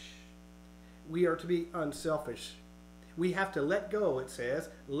unselfish. We are to be unselfish. We have to let go, it says,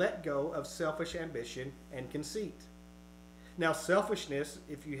 let go of selfish ambition and conceit. Now, selfishness,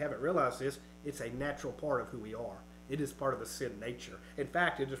 if you haven't realized this, it's a natural part of who we are. It is part of the sin nature. In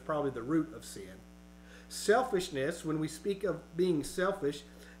fact, it is probably the root of sin. Selfishness, when we speak of being selfish,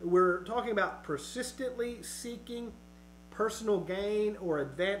 we're talking about persistently seeking personal gain or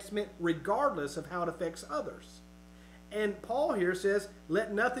advancement regardless of how it affects others. And Paul here says,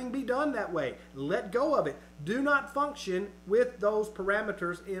 let nothing be done that way. Let go of it. Do not function with those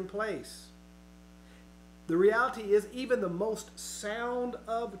parameters in place. The reality is even the most sound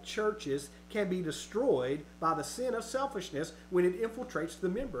of churches can be destroyed by the sin of selfishness when it infiltrates the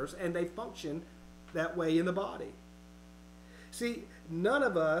members and they function that way in the body. See, none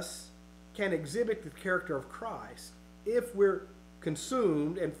of us can exhibit the character of Christ if we're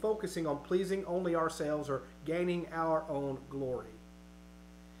consumed and focusing on pleasing only ourselves or gaining our own glory.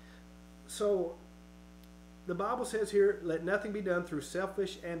 So, the Bible says here, let nothing be done through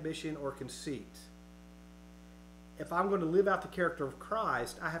selfish ambition or conceit. If I'm going to live out the character of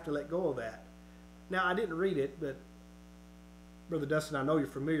Christ, I have to let go of that. Now, I didn't read it, but Brother Dustin, I know you're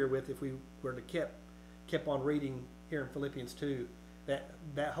familiar with, if we were to kept on reading here in Philippians 2,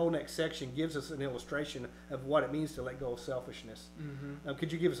 that whole next section gives us an illustration of what it means to let go of selfishness. Mm-hmm.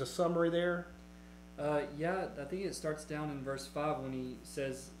 Could you give us a summary there? Yeah, I think it starts down in verse 5 when he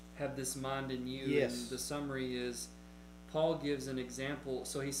says, have this mind in you. Yes. And the summary is, Paul gives an example.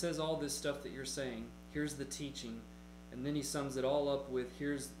 So he says all this stuff that you're saying. Here's the teaching. And then he sums it all up with,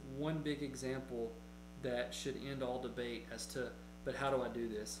 here's one big example that should end all debate as to, but how do I do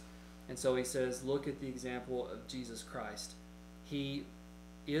this? And so he says, look at the example of Jesus Christ. He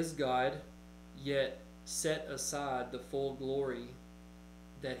is God, yet set aside the full glory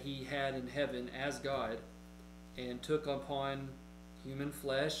that he had in heaven as God and took upon human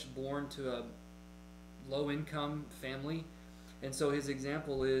flesh, born to a low-income family. And so his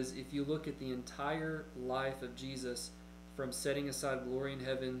example is, if you look at the entire life of Jesus, from setting aside glory in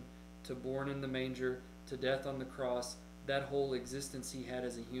heaven to born in the manger to death on the cross, that whole existence he had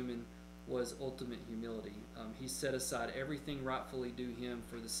as a human was ultimate humility. He set aside everything rightfully due him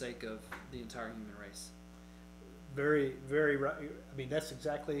for the sake of the entire human race. Very, very right. I mean, that's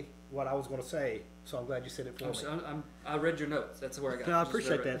exactly what I was going to say, so I'm glad you said it for me. I read your notes. That's where I got it. I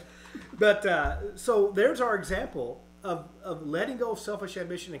appreciate that. But so there's our example of letting go of selfish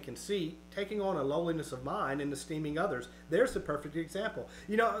ambition and conceit, taking on a lowliness of mind and esteeming others. There's the perfect example.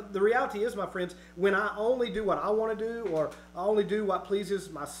 You know, the reality is, my friends, when I only do what I want to do, or I only do what pleases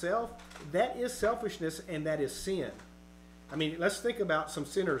myself, that is selfishness and that is sin. I mean, let's think about some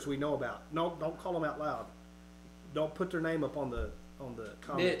sinners we know about. No, don't call them out loud. Don't put their name up on the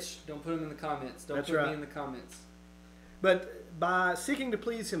comments. Mitch, don't put him in the comments. Don't That's put right. me in the comments. But by seeking to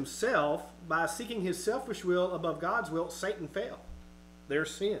please himself, by seeking his selfish will above God's will, Satan fell. There's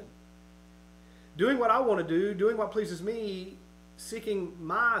sin. Doing what I want to do, doing what pleases me, seeking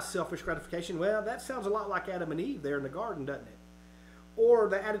my selfish gratification, well, that sounds a lot like Adam and Eve there in the garden, doesn't it? Or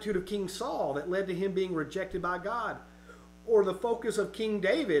the attitude of King Saul that led to him being rejected by God. Or the focus of King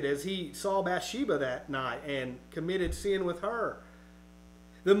David as he saw Bathsheba that night and committed sin with her.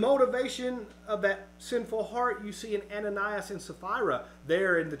 The motivation of that sinful heart you see in Ananias and Sapphira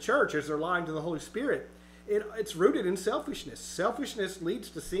there in the church as they're lying to the Holy Spirit. It's rooted in selfishness. Selfishness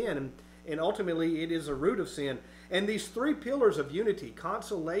leads to sin, and ultimately it is a root of sin. And these three pillars of unity,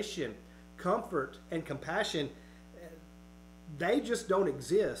 consolation, comfort, and compassion, they just don't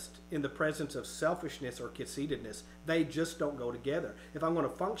exist in the presence of selfishness or conceitedness. They just don't go together. If I'm going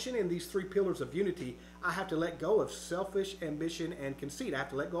to function in these three pillars of unity, I have to let go of selfish ambition and conceit. I have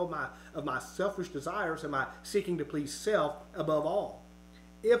to let go of my selfish desires and my seeking to please self above all.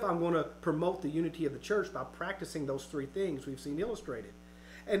 If I'm going to promote the unity of the church by practicing those three things we've seen illustrated.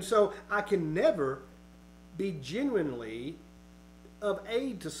 And so I can never be genuinely of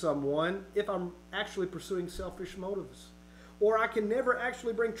aid to someone if I'm actually pursuing selfish motives. Or I can never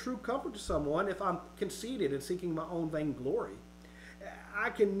actually bring true comfort to someone if I'm conceited and seeking my own vainglory. I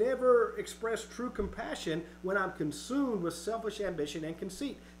can never express true compassion when I'm consumed with selfish ambition and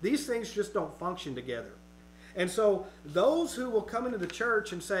conceit. These things just don't function together. And so those who will come into the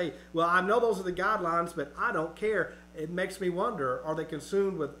church and say, well, I know those are the guidelines, but I don't care, it makes me wonder, are they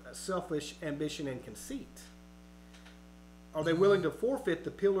consumed with selfish ambition and conceit? Are they willing to forfeit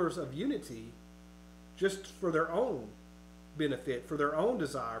the pillars of unity just for their own benefit, for their own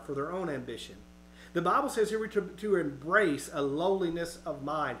desire, for their own ambition? The Bible says here we're to embrace a lowliness of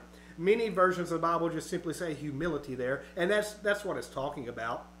mind. Many versions of the Bible just simply say humility there, and that's what it's talking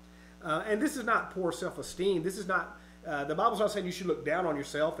about. And this is not poor self-esteem. This is not, the Bible's not saying you should look down on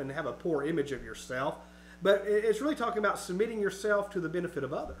yourself and have a poor image of yourself, but it's really talking about submitting yourself to the benefit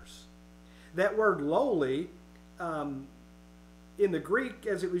of others. That word lowly, in the Greek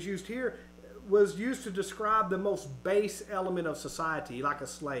as it was used here, was used to describe the most base element of society, like a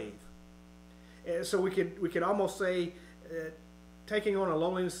slave. So we could almost say, taking on a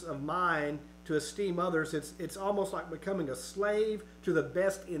lowliness of mind to esteem others, it's almost like becoming a slave to the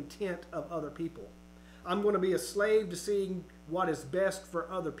best intent of other people. I'm going to be a slave to seeing what is best for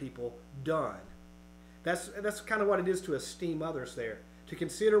other people done. That's kind of what it is to esteem others there, to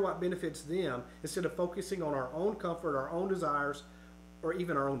consider what benefits them instead of focusing on our own comfort, our own desires, or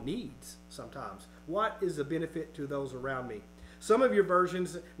even our own needs sometimes. What is the benefit to those around me? Some of your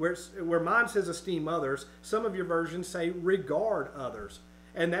versions, where mine says esteem others, some of your versions say regard others.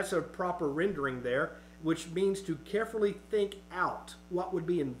 And that's a proper rendering there, which means to carefully think out what would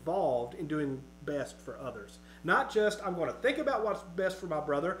be involved in doing best for others. Not just, I'm going to think about what's best for my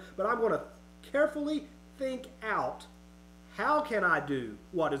brother, but I'm going to carefully think out, how can I do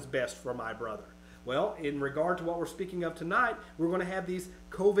what is best for my brother? Well, in regard to what we're speaking of tonight, we're going to have these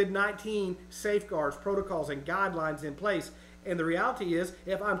COVID-19 safeguards, protocols, and guidelines in place. And the reality is,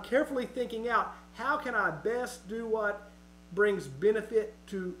 if I'm carefully thinking out, how can I best do what brings benefit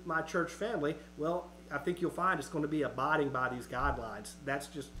to my church family, well, I think you'll find it's going to be abiding by these guidelines. That's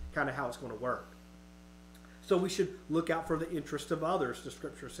just kind of how it's going to work. So we should look out for the interest of others, the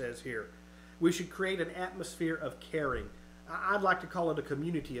scripture says here. We should create an atmosphere of caring. I'd like to call it a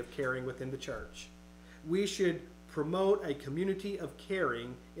community of caring within the church. We should promote a community of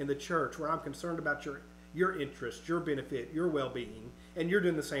caring in the church where I'm concerned about your interest, your benefit, your well-being, and you're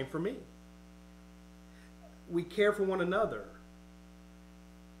doing the same for me. We care for one another.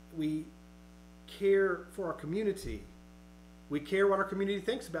 We care for our community. We care what our community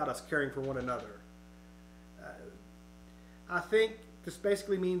thinks about us caring for one another. I think this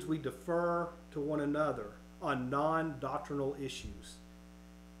basically means we defer to one another on non-doctrinal issues.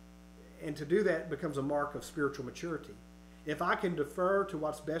 And to do that becomes a mark of spiritual maturity. If I can defer to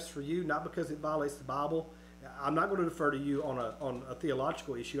what's best for you, not because it violates the Bible, I'm not going to defer to you on a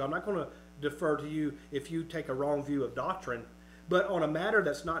theological issue. I'm not going to defer to you if you take a wrong view of doctrine. But on a matter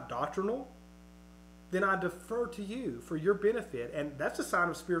that's not doctrinal, then I defer to you for your benefit. And that's a sign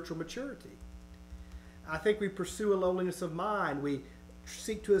of spiritual maturity. I think we pursue a lowliness of mind. We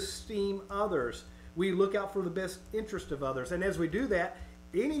seek to esteem others. We look out for the best interest of others. And as we do that,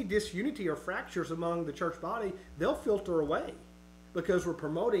 any disunity or fractures among the church body, they'll filter away because we're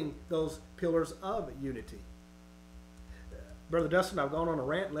promoting those pillars of unity. Brother Dustin, I've gone on a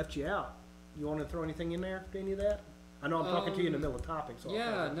rant and left you out. You want to throw anything in there to any of that? I know I'm talking to you in the middle of topic. So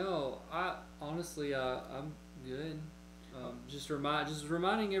Yeah, no, I honestly, I'm good. Just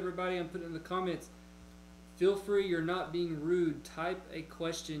reminding everybody, I'm putting in the comments, feel free, you're not being rude. Type a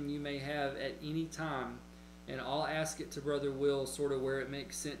question you may have at any time, and I'll ask it to Brother Will sort of where it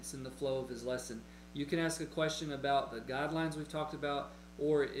makes sense in the flow of his lesson. You can ask a question about the guidelines we've talked about,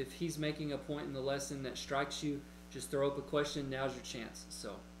 or if he's making a point in the lesson that strikes you, just throw up a question. Now's your chance.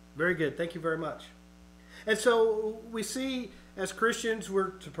 So very good. Thank you very much. And so we see as Christians,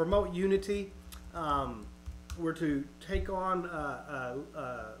 we're to promote unity. We're to take on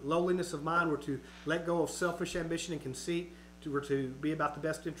lowliness of mind. We're to let go of selfish ambition and conceit. We're to be about the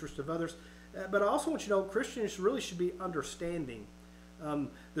best interest of others. But I also want you to know Christians really should be understanding.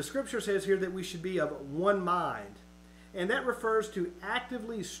 The scripture says here that we should be of one mind. And that refers to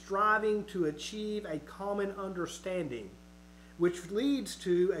actively striving to achieve a common understanding, which leads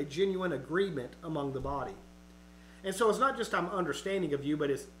to a genuine agreement among the body. And so it's not just I'm understanding of you, but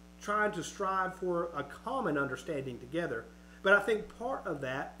it's trying to strive for a common understanding together. But I think part of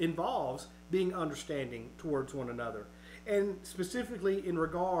that involves being understanding towards one another. And specifically in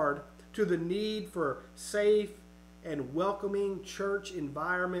regard to the need for safe and welcoming church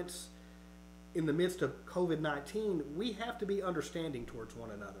environments in the midst of COVID-19, we have to be understanding towards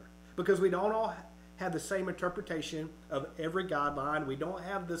one another. Because we don't all have the same interpretation of every guideline. We don't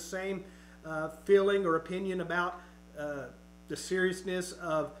have the same feeling or opinion about the seriousness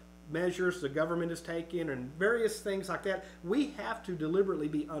of measures the government is taking and various things like that. We have to deliberately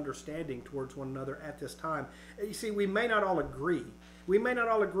be understanding towards one another at this time. You see, we may not all agree. We may not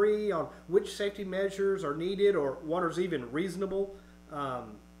all agree on which safety measures are needed or what is even reasonable,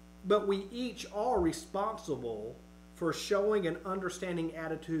 but we each are responsible for showing an understanding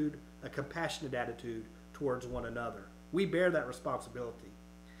attitude, a compassionate attitude towards one another. We bear that responsibility.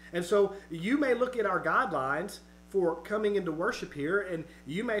 And so you may look at our guidelines for coming into worship here, and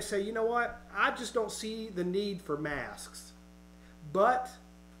you may say, you know what, I just don't see the need for masks. But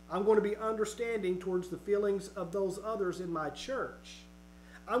I'm going to be understanding towards the feelings of those others in my church.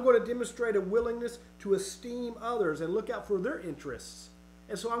 I'm going to demonstrate a willingness to esteem others and look out for their interests.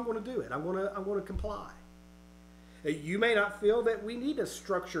 And so I'm going to do it. I'm going to comply. You may not feel that we need a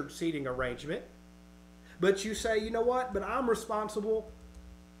structured seating arrangement, but you say, you know what, but I'm responsible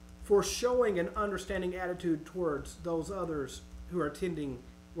for showing an understanding attitude towards those others who are attending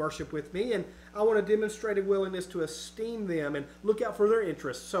worship with me, and I want to demonstrate a willingness to esteem them and look out for their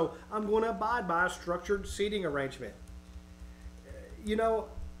interests. So I'm going to abide by a structured seating arrangement. You know,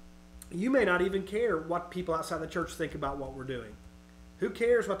 you may not even care what people outside the church think about what we're doing. Who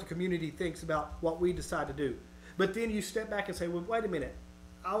cares what the community thinks about what we decide to do? But then you step back and say, well, wait a minute.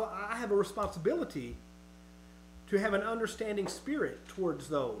 I have a responsibility to have an understanding spirit towards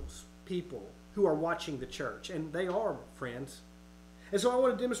those people who are watching the church. And they are friends. And so I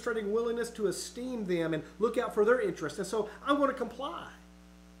want to demonstrate a willingness to esteem them and look out for their interests. And so I'm going to comply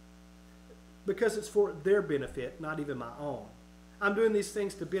because it's for their benefit, not even my own. I'm doing these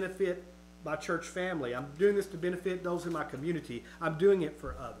things to benefit my church family. I'm doing this to benefit those in my community. I'm doing it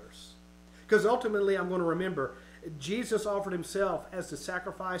for others. Because ultimately I'm going to remember Jesus offered himself as the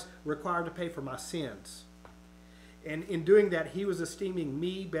sacrifice required to pay for my sins. And in doing that, he was esteeming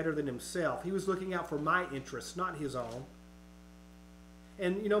me better than himself. He was looking out for my interests, not his own.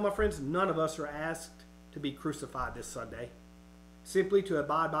 And you know, my friends, none of us are asked to be crucified this Sunday, simply to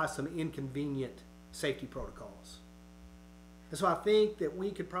abide by some inconvenient safety protocols. And so I think that we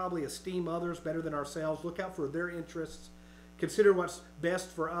could probably esteem others better than ourselves, look out for their interests, consider what's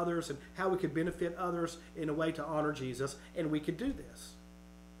best for others and how we could benefit others in a way to honor Jesus, and we could do this.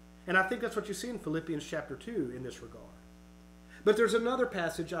 And I think that's what you see in Philippians chapter 2 in this regard. But there's another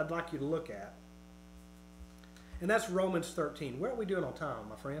passage I'd like you to look at, and that's Romans 13. Where are we doing on time,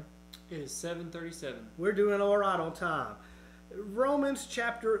 my friend? it is 7:37. We're doing all right on time. Romans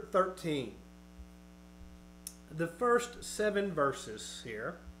chapter 13. The first 7 verses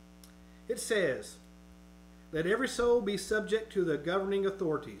here. It says, "Let every soul be subject to the governing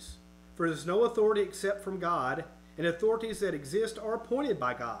authorities, for there is no authority except from God, and authorities that exist are appointed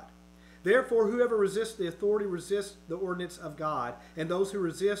by God. Therefore, whoever resists the authority resists the ordinance of God, and those who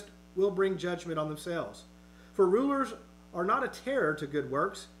resist will bring judgment on themselves. For rulers are not a terror to good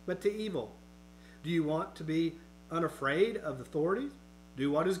works, but to evil. Do you want to be unafraid of authorities?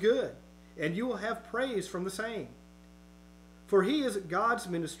 Do what is good, and you will have praise from the same. For he is God's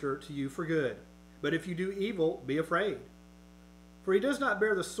minister to you for good. But if you do evil, be afraid. For he does not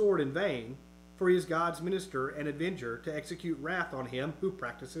bear the sword in vain, for he is God's minister and avenger to execute wrath on him who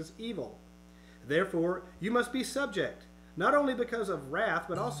practices evil. Therefore, you must be subject, not only because of wrath,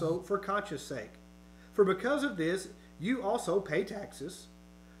 but also for conscience sake. For because of this, you also pay taxes,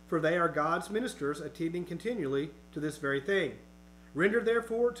 for they are God's ministers attending continually to this very thing. Render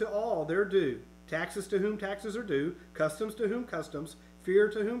therefore to all their due, taxes to whom taxes are due, customs to whom customs, fear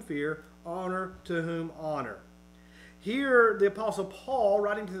to whom fear, honor to whom honor. Here, the Apostle Paul,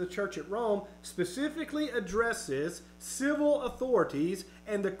 writing to the church at Rome, specifically addresses civil authorities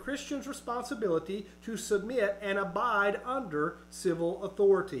and the Christian's responsibility to submit and abide under civil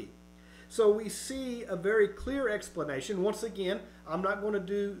authority. So we see a very clear explanation. Once again, I'm not going to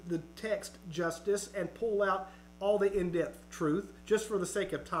do the text justice and pull out all the in-depth truth just for the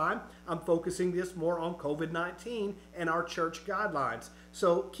sake of time. I'm focusing this more on COVID-19 and our church guidelines.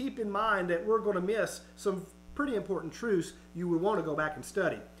 So keep in mind that we're going to miss some pretty important truths you would want to go back and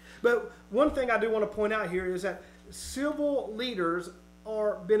study. But one thing I do want to point out here is that civil leaders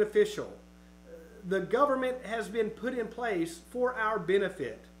are beneficial. The government has been put in place for our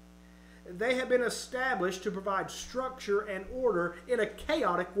benefit. They have been established to provide structure and order in a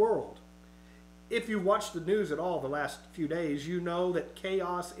chaotic world. If you watched the news at all the last few days, you know that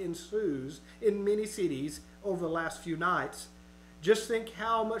chaos ensues in many cities over the last few nights. Just think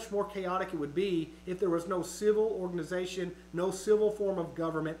how much more chaotic it would be if there was no civil organization, no civil form of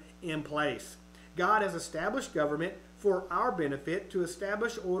government in place. God has established government for our benefit to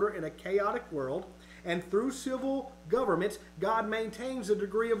establish order in a chaotic world, and through civil governments, God maintains a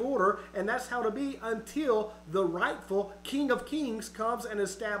degree of order, and that's how to be until the rightful King of Kings comes and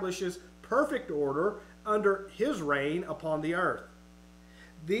establishes perfect order under his reign upon the earth.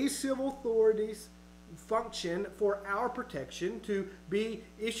 These civil authorities function for our protection, to be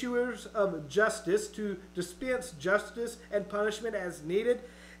issuers of justice, to dispense justice and punishment as needed.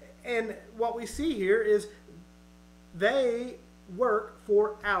 And what we see here is they work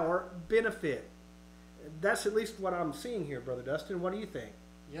for our benefit. That's at least what I'm seeing here, Brother Dustin. What do you think?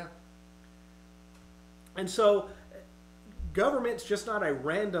 Yeah. And so government's just not a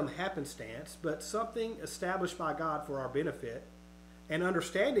random happenstance, but something established by God for our benefit. And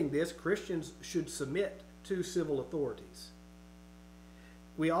understanding this, Christians should submit to civil authorities.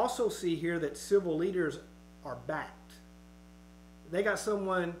 We also see here that civil leaders are backed. They got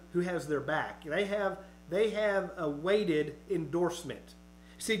someone who has their back. They have a weighted endorsement.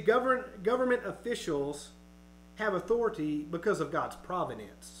 See, government officials have authority because of God's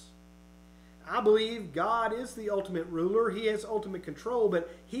providence. I believe God is the ultimate ruler. He has ultimate control, but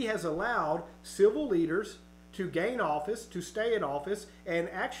he has allowed civil leaders to gain office, to stay in office, and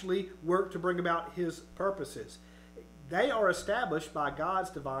actually work to bring about his purposes. They are established by God's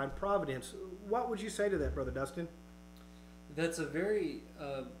divine providence. What would you say to that, Brother Dustin? That's a very,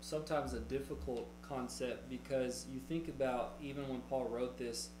 sometimes a difficult concept, because you think about, even when Paul wrote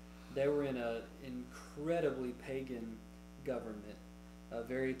this, they were in an incredibly pagan government,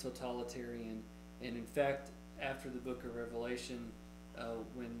 very totalitarian. And in fact, after the book of Revelation,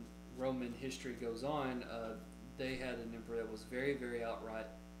 when Roman history goes on, they had an emperor that was very, very outright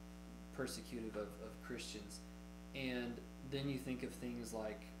persecutive of Christians. And then you think of things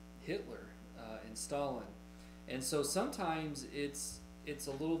like Hitler and Stalin. And so sometimes it's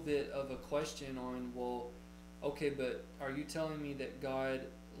a little bit of a question on, well, okay, but are you telling me that God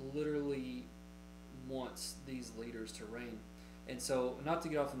literally wants these leaders to reign? And so, not to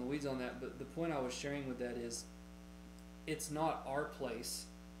get off in the weeds on that, but the point I was sharing with that is, it's not our place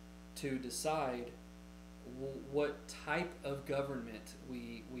to decide what type of government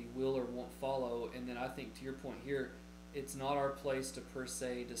we will or won't follow. And then I think, to your point here, it's not our place to per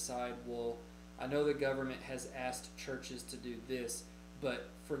se decide, well, I know the government has asked churches to do this, but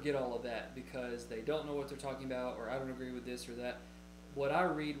forget all of that because they don't know what they're talking about, or I don't agree with this or that. What I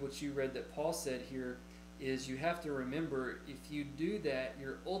read, what you read that Paul said here, is you have to remember, if you do that,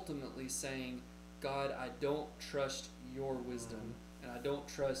 you're ultimately saying, God, I don't trust your wisdom, and I don't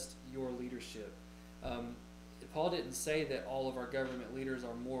trust your leadership. Paul didn't say that all of our government leaders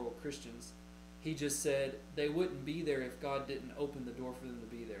are moral Christians. He just said they wouldn't be there if God didn't open the door for them to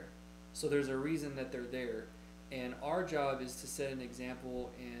be there. So there's a reason that they're there. And our job is to set an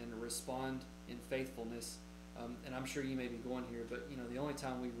example and respond in faithfulness. And I'm sure you may be going here, but the only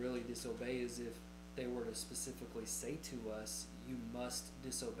time we really disobey is if they were to specifically say to us, you must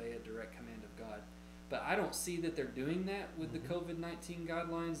disobey a direct command of God. But I don't see that they're doing that with the COVID-19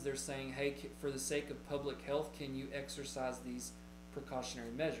 guidelines. They're saying, hey, for the sake of public health, can you exercise these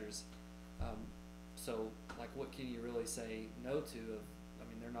precautionary measures? So, like, what can you really say no to?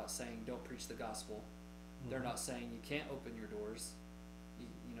 They're not saying don't preach the gospel. They're not saying you can't open your doors.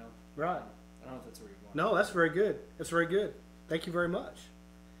 You know. Right. I don't know if that's where you're going. No, that's very good. That's very good. Thank you very much.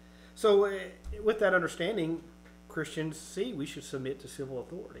 So, with that understanding, Christians see we should submit to civil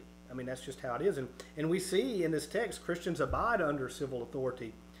authority. I mean, that's just how it is. And we see in this text, Christians abide under civil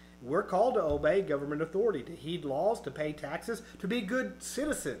authority. We're called to obey government authority, to heed laws, to pay taxes, to be good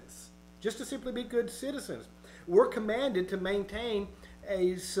citizens, just to simply be good citizens. We're commanded to maintain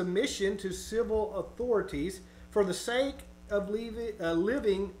a submission to civil authorities for the sake of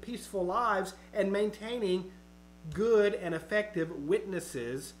living peaceful lives and maintaining good and effective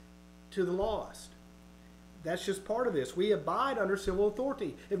witnesses to the lost. That's just part of this. We abide under civil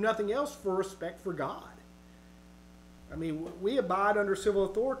authority, if nothing else, for respect for God. I mean, we abide under civil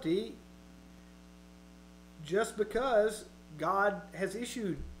authority just because God has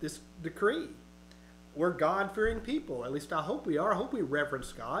issued this decree. We're God-fearing people. At least I hope we are. I hope we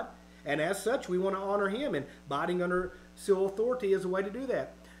reverence God. And as such, we want to honor Him. And abiding under civil authority is a way to do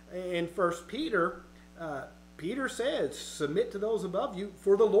that. In 1 Peter, Peter says, submit to those above you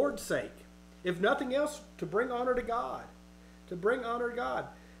for the Lord's sake. If nothing else, to bring honor to God. To bring honor to God.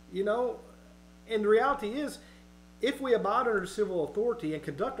 You know, and the reality is, if we abide under civil authority and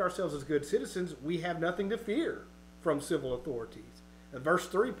conduct ourselves as good citizens, we have nothing to fear from civil authorities. And verse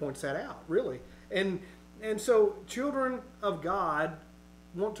 3 points that out, really. And so children of God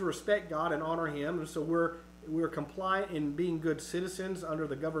want to respect God and honor Him, and so we're compliant in being good citizens under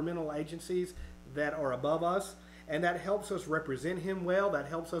the governmental agencies that are above us, and that helps us represent Him well. That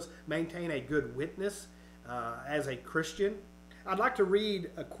helps us maintain a good witness as a Christian. I'd like to read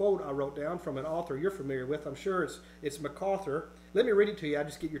a quote I wrote down from an author you're familiar with. I'm sure it's MacArthur. Let me read it to you. I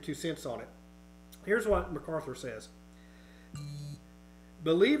just get your 2 cents on it. Here's what MacArthur says.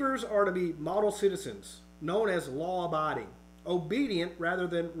 Believers are to be model citizens, known as law-abiding, obedient rather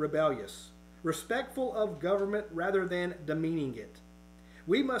than rebellious, respectful of government rather than demeaning it.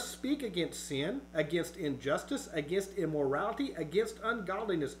 We must speak against sin, against injustice, against immorality, against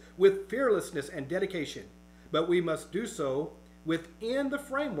ungodliness with fearlessness and dedication. But we must do so within the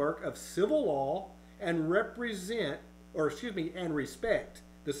framework of civil law and respect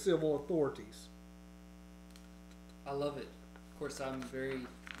the civil authorities. I love it. Of course, I'm very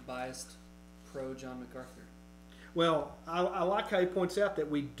biased pro John MacArthur. Well, I like how he points out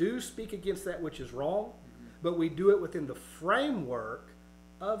that we do speak against that which is wrong, but we do it within the framework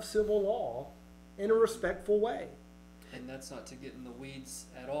of civil law in a respectful way. And that's not to get in the weeds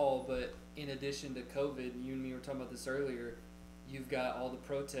at all, but in addition to COVID, you and me were talking about this earlier, you've got all the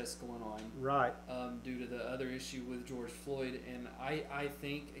protests going on. Right. Due to the other issue with George Floyd. And I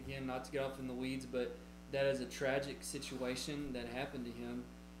think, again, not to get off in the weeds, but that is a tragic situation that happened to him.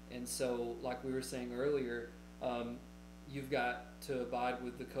 And so, like we were saying earlier, you've got to abide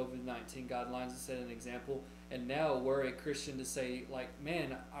with the COVID-19 guidelines and set an example. And now we're a Christian to say, like,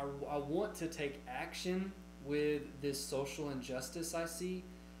 man, I want to take action with this social injustice I see,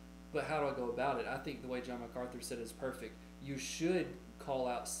 but how do I go about it? I think the way John MacArthur said is perfect. You should call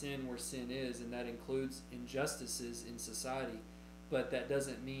out sin where sin is, and that includes injustices in society, but that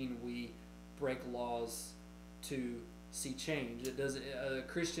doesn't mean we break laws to see change. It doesn't. A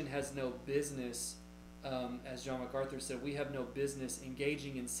Christian has no business, as John MacArthur said, we have no business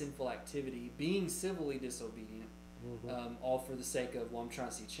engaging in sinful activity, being civilly disobedient, all for the sake of, well, I'm trying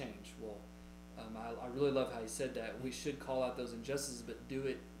to see change. Well, I really love how he said that. We should call out those injustices, but do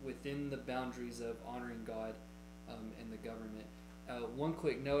it within the boundaries of honoring God and the government. One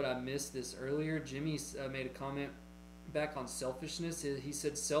quick note, I missed this earlier. Jimmy made a comment back on selfishness. He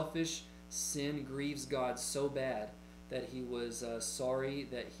said selfish sin grieves God so bad that he was sorry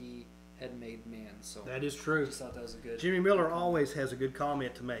that he had made man. So that is true. I just thought that was a good. Jimmy Miller always has a good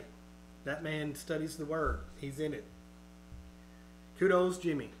comment to make. That man studies the Word. He's in it. Kudos,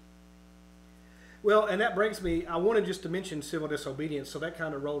 Jimmy. Well, and that brings me, I wanted just to mention civil disobedience, so that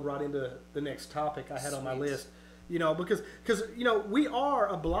kind of rolled right into the next topic I had on my list. You know, because you know, we are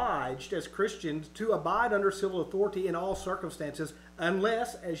obliged as Christians to abide under civil authority in all circumstances,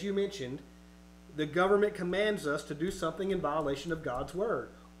 unless, as you mentioned, the government commands us to do something in violation of God's Word,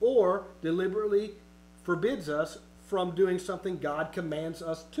 or deliberately forbids us from doing something God commands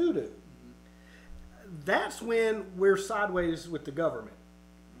us to do. That's when we're sideways with the government.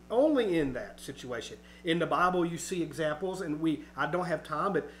 Only in that situation. In the Bible, you see examples, and I don't have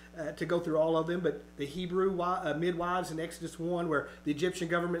time to go through all of them, but the Hebrew midwives in Exodus 1, where the Egyptian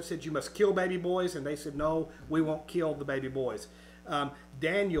government said, you must kill baby boys, and they said, no, we won't kill the baby boys.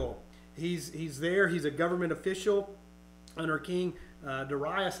 Daniel, he's there, he's a government official under King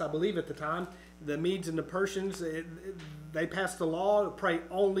Darius, I believe at the time, the Medes and the Persians, they passed the law to pray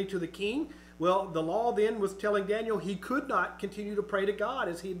only to the king. Well, the law then was telling Daniel he could not continue to pray to God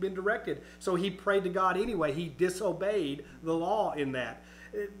as he had been directed. So he prayed to God anyway. He disobeyed the law in that.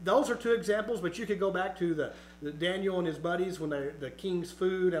 Those are two examples, but you could go back to the Daniel and his buddies when the king's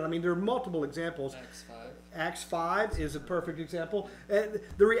food. And I mean, there are multiple examples. Acts 5. Acts 5 is a perfect example.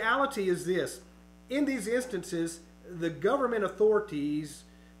 The reality is this. In these instances, the government authorities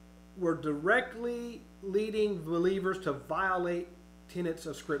were directly leading believers to violate tenets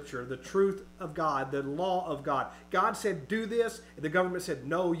of Scripture, the truth of God, the law of God. God said, do this. The government said,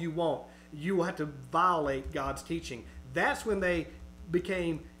 no, you won't. You will have to violate God's teaching. That's when they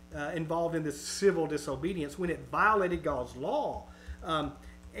became involved in this civil disobedience, when it violated God's law.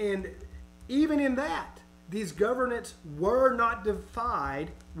 And even in that, these governments were not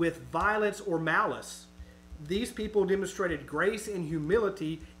defied with violence or malice. These people demonstrated grace and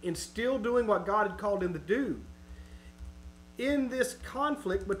humility in still doing what God had called them to do. In this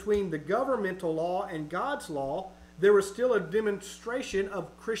conflict between the governmental law and God's law, there was still a demonstration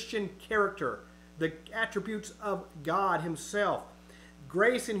of Christian character, the attributes of God himself,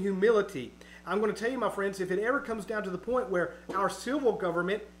 grace and humility. I'm going to tell you, my friends, if it ever comes down to the point where our civil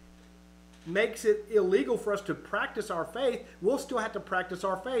government makes it illegal for us to practice our faith, we'll still have to practice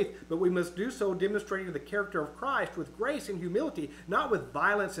our faith, but we must do so demonstrating the character of Christ with grace and humility, not with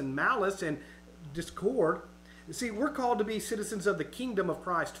violence and malice and discord. See, we're called to be citizens of the kingdom of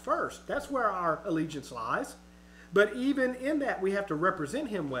Christ first. That's where our allegiance lies. But even in that, we have to represent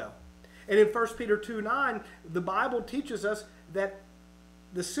him well. And in 1 Peter 2:9, the Bible teaches us that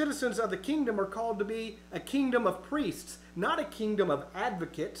the citizens of the kingdom are called to be a kingdom of priests, not a kingdom of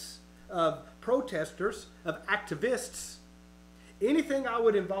advocates, of protesters, of activists. Anything I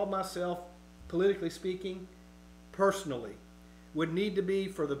would involve myself, politically speaking, personally, would need to be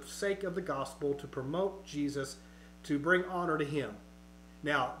for the sake of the gospel, to promote Jesus, to bring honor to him.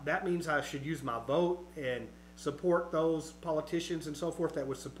 Now, that means I should use my vote and support those politicians and so forth that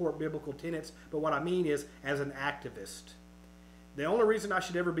would support biblical tenets. But what I mean is as an activist. The only reason I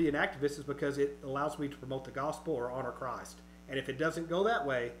should ever be an activist is because it allows me to promote the gospel or honor Christ. And if it doesn't go that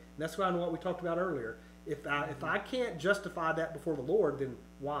way, and that's kind of what we talked about earlier, if I can't justify that before the Lord, then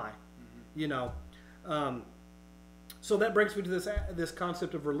why? You know. So that brings me to this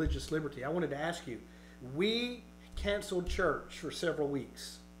concept of religious liberty. I wanted to ask you, we canceled church for several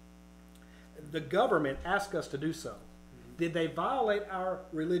weeks. The government asked us to do so. Did they violate our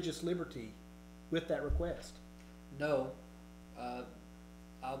religious liberty with that request? No.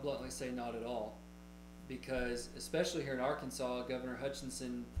 I'll bluntly say not at all. Because, especially here in Arkansas, Governor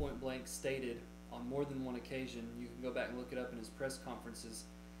Hutchinson point blank stated on more than one occasion, you can go back and look it up in his press conferences,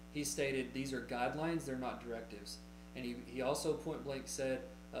 he stated these are guidelines, they're not directives. And he also point blank said,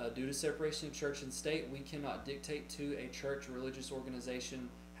 due to separation of church and state, we cannot dictate to a church or religious organization,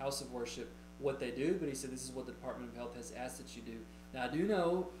 house of worship, what they do, but he said this is what the Department of Health has asked that you do. Now I do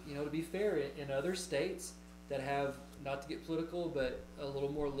know, to be fair, in other states that have, not to get political, but a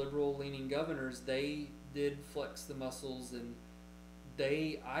little more liberal leaning governors, they did flex the muscles, and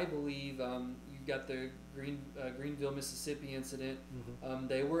I believe, you got the Greenville, Mississippi incident.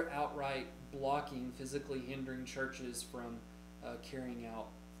 They were outright blocking, physically hindering churches from carrying out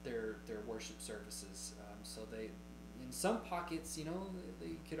their worship services. So they, in some pockets, they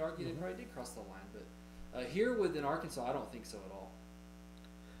could argue they probably did cross the line, but here within Arkansas, I don't think so at all.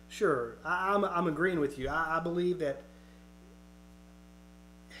 Sure, I'm agreeing with you. I believe that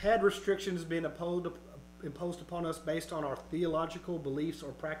had restrictions been imposed upon us based on our theological beliefs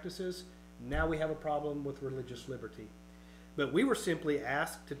or practices, now we have a problem with religious liberty. But we were simply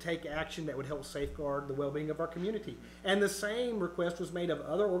asked to take action that would help safeguard the well-being of our community. And the same request was made of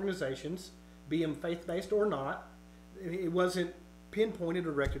other organizations, be them faith-based or not. It wasn't pinpointed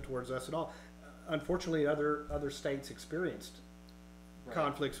or directed towards us at all. Unfortunately, other states experienced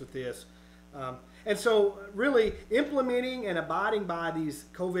conflicts with this. And so really implementing and abiding by these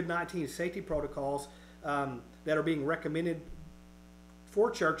COVID-19 safety protocols that are being recommended for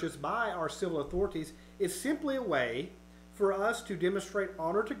churches by our civil authorities is simply a way for us to demonstrate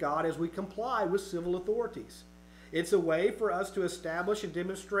honor to God as we comply with civil authorities. It's a way for us to establish and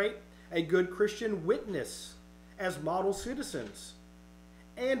demonstrate a good Christian witness as model citizens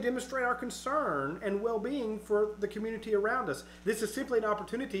and demonstrate our concern and well-being for the community around us. This is simply an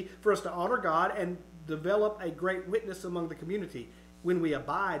opportunity for us to honor God and develop a great witness among the community when we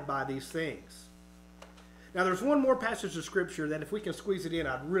abide by these things. Now, there's one more passage of Scripture that if we can squeeze it in,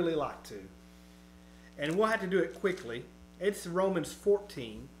 I'd really like to. And we'll have to do it quickly. It's Romans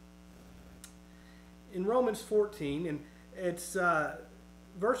 14. In Romans 14, and It's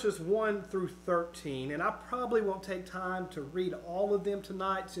verses 1 through 13, and I probably won't take time to read all of them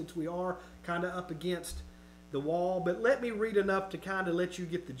tonight since we are kind of up against the wall, but let me read enough to kind of let you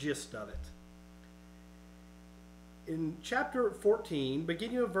get the gist of it. In chapter 14,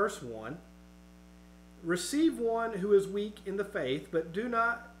 beginning of verse 1, receive one who is weak in the faith,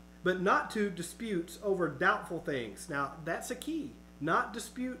 but not to disputes over doubtful things. Now, that's a key. Not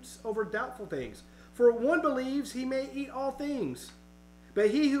disputes over doubtful things. For one believes he may eat all things,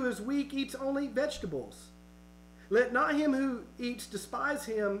 but he who is weak eats only vegetables. Let not him who eats despise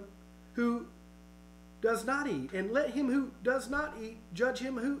him who does not eat, and let him who does not eat judge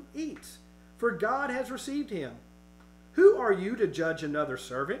him who eats, for God has received him. Who are you to judge another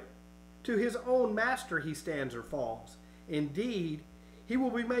servant? To his own master he stands or falls. Indeed, he will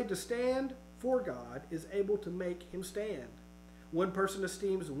be made to stand, for God is able to make him stand. One person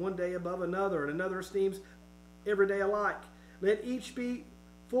esteems one day above another, and another esteems every day alike. Let each be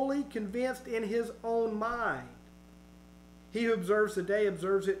fully convinced in his own mind. He who observes the day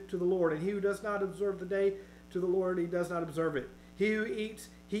observes it to the Lord, and he who does not observe the day to the Lord, he does not observe it. He who eats,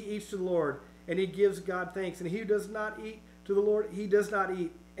 he eats to the Lord, and he gives God thanks. And he who does not eat to the Lord, he does not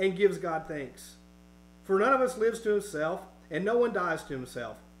eat, and gives God thanks. For none of us lives to himself, and no one dies to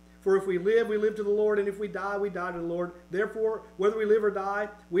himself. For if we live to the Lord, and if we die to the Lord. Therefore, whether we live or die,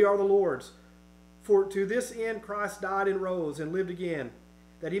 we are the Lord's. For to this end Christ died and rose and lived again,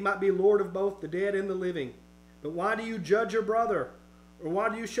 that he might be Lord of both the dead and the living. But why do you judge your brother? Or why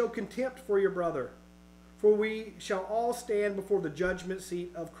do you show contempt for your brother? For we shall all stand before the judgment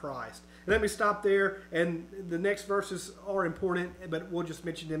seat of Christ. And let me stop there, and the next verses are important, but we'll just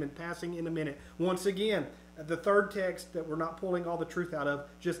mention them in passing in a minute. Once again, the third text that we're not pulling all the truth out of,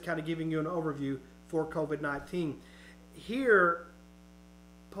 just kind of giving you an overview for COVID-19. Here,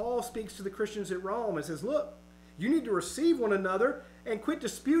 Paul speaks to the Christians at Rome and says, look, you need to receive one another and quit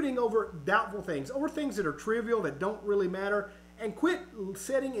disputing over doubtful things, over things that are trivial, that don't really matter, and quit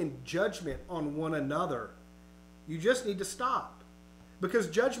setting in judgment on one another. You just need to stop, because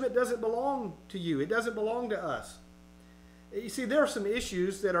judgment doesn't belong to you. It doesn't belong to us. You see, there are some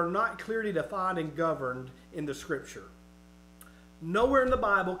issues that are not clearly defined and governed in the Scripture. Nowhere in the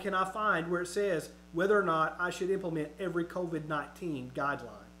Bible can I find where it says whether or not I should implement every COVID-19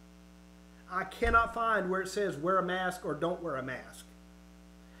 guideline. I cannot find where it says wear a mask or don't wear a mask.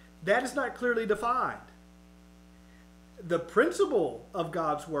 That is not clearly defined. The principle of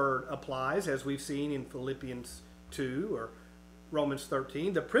God's Word applies, as we've seen in Philippians 2 or Romans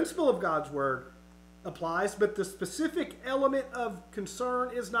 13. The principle of God's Word applies, but the specific element of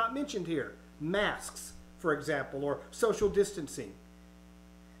concern is not mentioned here. Masks, for example, or social distancing.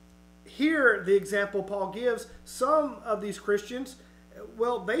 Here, the example Paul gives, some of these Christians,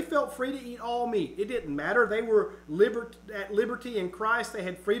 well, they felt free to eat all meat. It didn't matter. They were at liberty in Christ. They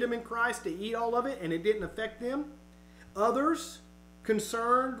had freedom in Christ to eat all of it, and it didn't affect them. Others,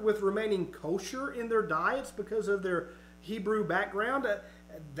 concerned with remaining kosher in their diets because of their Hebrew background,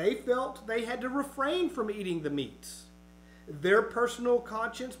 they felt they had to refrain from eating the meats. Their personal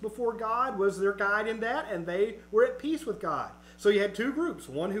conscience before God was their guide in that, and they were at peace with God. So you had two groups,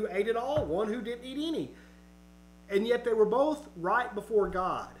 one who ate it all, one who didn't eat any. And yet they were both right before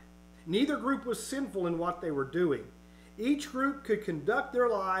God. Neither group was sinful in what they were doing. Each group could conduct their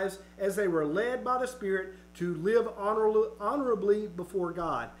lives as they were led by the Spirit to live honorably before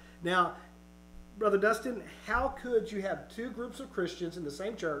God. Now, Brother Dustin, how could you have two groups of Christians in the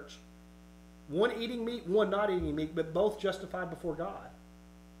same church, one eating meat, one not eating meat, but both justified before God?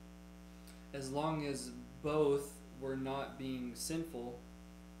 As long as both were not being sinful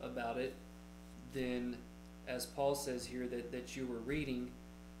about it, then, as Paul says here that you were reading,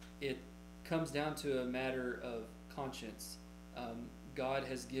 it comes down to a matter of conscience. God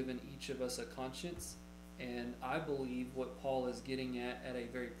has given each of us a conscience, and I believe what Paul is getting at a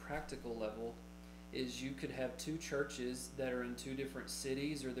very practical level is you could have two churches that are in two different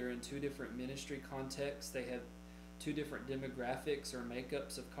cities, or they're in two different ministry contexts. They have two different demographics or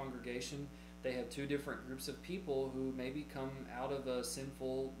makeups of congregation. They have two different groups of people who maybe come out of a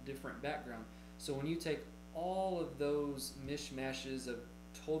sinful, different background. So when you take all of those mishmashes of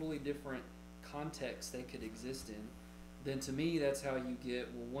totally different contexts they could exist in, then to me that's how you get,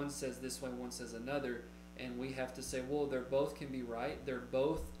 well, one says this way, one says another, and we have to say, well, they're both can be right. They're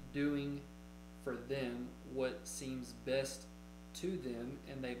both doing for them what seems best to them,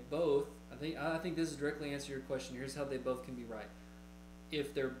 and they both, I think this is directly answer your question. Here's how they both can be right.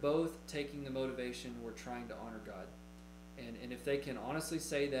 If they're both taking the motivation, we're trying to honor God. And if they can honestly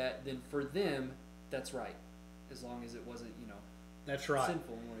say that, then for them, that's right. As long as it wasn't, That's right.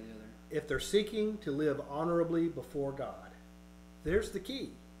 sinful in one or the other. if they're seeking to live honorably before God. There's the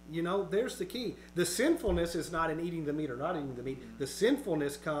key. You know, there's the key. The sinfulness is not in eating the meat or not eating the meat. The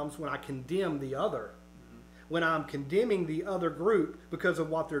sinfulness comes when I condemn the other. When I'm condemning the other group because of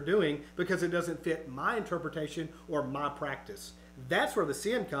what they're doing, because it doesn't fit my interpretation or my practice. That's where the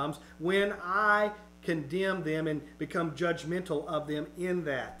sin comes, when I condemn them and become judgmental of them in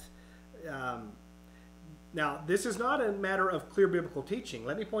that. Now, this is not a matter of clear biblical teaching.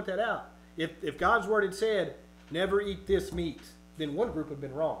 Let me point that out. If God's word had said, never eat this meat, then one group would have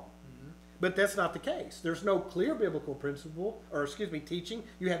been wrong. But that's not the case. There's no clear biblical principle, or teaching.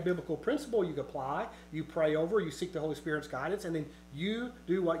 You have biblical principle you apply, you pray over, you seek the Holy Spirit's guidance, and then you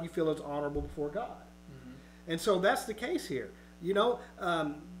do what you feel is honorable before God. And so that's the case here. You know,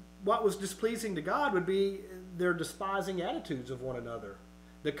 what was displeasing to God would be their despising attitudes of one another,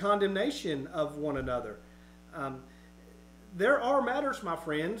 the condemnation of one another. There are matters, my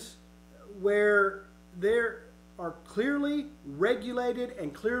friends, where there are clearly regulated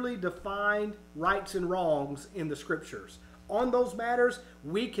and clearly defined rights and wrongs in the Scriptures. On those matters,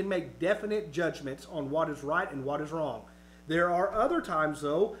 we can make definite judgments on what is right and what is wrong. There are other times,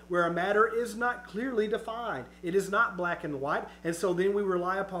 though, where a matter is not clearly defined. It is not black and white, and so then we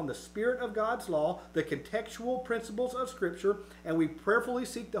rely upon the Spirit of God's law, the contextual principles of Scripture, and we prayerfully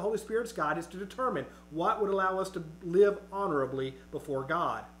seek the Holy Spirit's guidance to determine what would allow us to live honorably before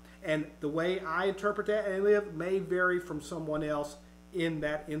God. And the way I interpret that and live may vary from someone else in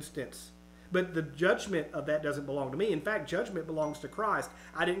that instance. But the judgment of that doesn't belong to me. In fact, judgment belongs to Christ.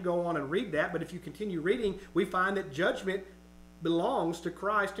 I didn't go on and read that, but if you continue reading, we find that judgment belongs to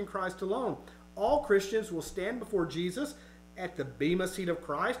Christ and Christ alone. All Christians will stand before Jesus at the bema seat of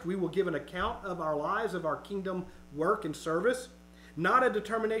Christ. We will give an account of our lives, of our kingdom work and service. Not a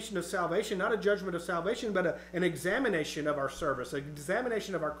determination of salvation, not a judgment of salvation, but an examination of our service, an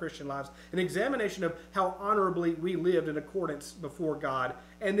examination of our Christian lives, an examination of how honorably we lived in accordance before God,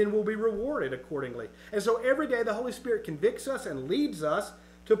 and then we'll be rewarded accordingly. And so every day the Holy Spirit convicts us and leads us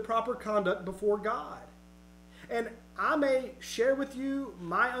to proper conduct before God. And I may share with you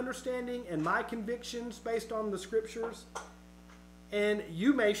my understanding and my convictions based on the Scriptures, and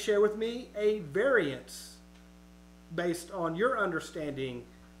you may share with me a variance based on your understanding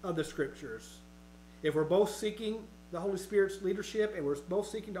of the Scriptures. If we're both seeking the Holy Spirit's leadership and we're both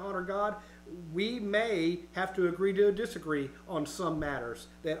seeking to honor God, we may have to agree to disagree on some matters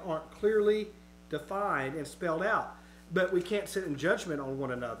that aren't clearly defined and spelled out. But we can't sit in judgment on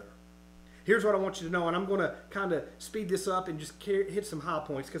one another. Here's what I want you to know, and I'm going to kind of speed this up and just hit some high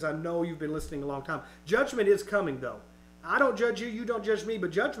points because I know you've been listening a long time. Judgment is coming, though. I don't judge you, you don't judge me,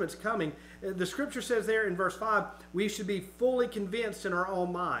 but judgment's coming. The Scripture says there in verse 5, we should be fully convinced in our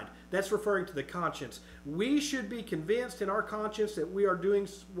own mind. That's referring to the conscience. We should be convinced in our conscience that we are doing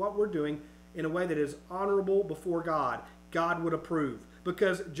what we're doing in a way that is honorable before God. God would approve,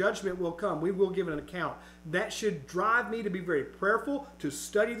 because judgment will come. We will give an account. That should drive me to be very prayerful, to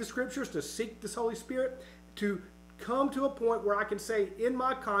study the Scriptures, to seek this Holy Spirit, to come to a point where I can say in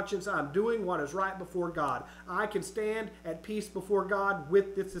my conscience I'm doing what is right before God. I can stand at peace before God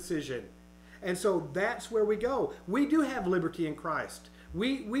with this decision. And so that's where we go. We do have liberty in Christ.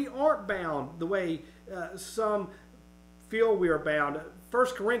 We aren't bound the way some feel we are bound. 1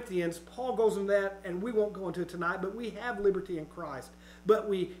 Corinthians, Paul goes into that, and we won't go into it tonight, but we have liberty in Christ. But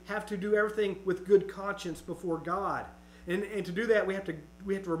we have to do everything with good conscience before God. And to do that, we have to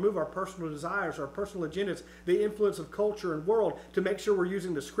remove our personal desires, our personal agendas, the influence of culture and world, to make sure we're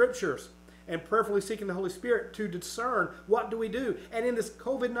using the Scriptures and prayerfully seeking the Holy Spirit to discern what do we do. And in this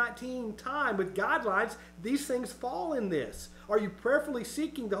COVID-19 time with guidelines, these things fall in this. Are you prayerfully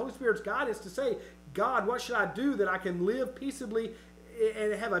seeking the Holy Spirit's guidance to say, God, what should I do that I can live peaceably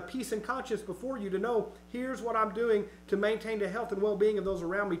and have a peace and conscience before you, to know here's what I'm doing to maintain the health and well-being of those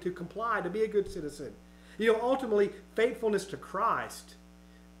around me, to comply, to be a good citizen. You know, ultimately, faithfulness to Christ,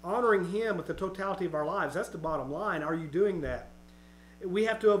 honoring Him with the totality of our lives, that's the bottom line. Are you doing that? We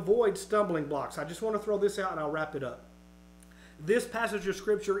have to avoid stumbling blocks. I just want to throw this out and I'll wrap it up. This passage of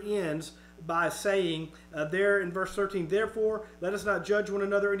Scripture ends by saying there in verse 13, therefore, let us not judge one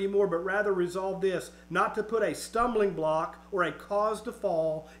another anymore, but rather resolve this, not to put a stumbling block or a cause to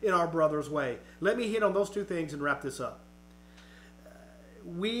fall in our brother's way. Let me hit on those two things and wrap this up.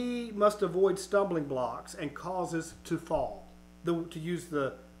 We must avoid stumbling blocks and causes to fall, to use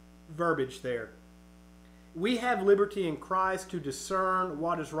the verbiage there. We have liberty in Christ to discern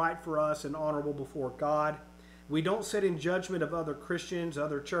what is right for us and honorable before God. We don't sit in judgment of other Christians,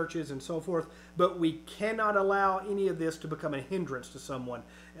 other churches, and so forth, but we cannot allow any of this to become a hindrance to someone.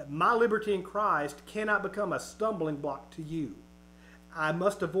 My liberty in Christ cannot become a stumbling block to you. I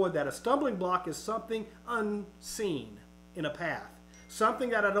must avoid that. A stumbling block is something unseen in a path, something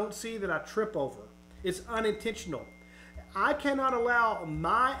that I don't see that I trip over. It's unintentional. I cannot allow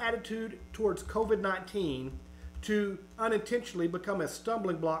my attitude towards COVID-19 to unintentionally become a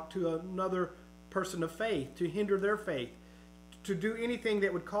stumbling block to another person of faith, to hinder their faith, to do anything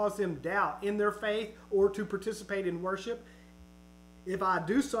that would cause them doubt in their faith or to participate in worship. If I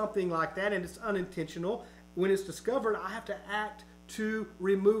do something like that and it's unintentional, when it's discovered, I have to act to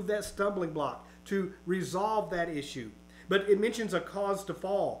remove that stumbling block, to resolve that issue. But it mentions a cause to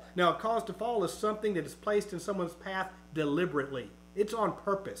fall. Now, a cause to fall is something that is placed in someone's path deliberately. It's on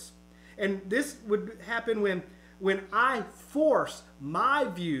purpose. And this would happen when I force my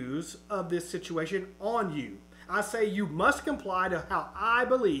views of this situation on you. I say you must comply to how I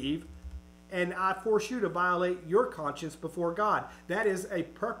believe, and I force you to violate your conscience before God. That is a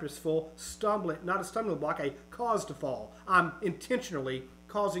purposeful stumbling, not a stumbling block, a cause to fall. I'm intentionally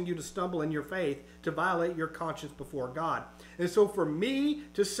causing you to stumble in your faith, to violate your conscience before God. And so for me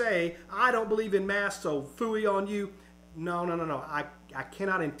to say, I don't believe in masks, so phooey on you, no. I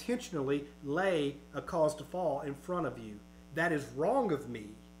cannot intentionally lay a cause to fall in front of you. That is wrong of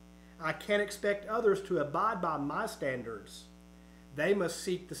me. I can't expect others to abide by my standards. They must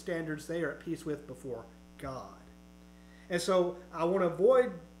seek the standards they are at peace with before God. And so I want to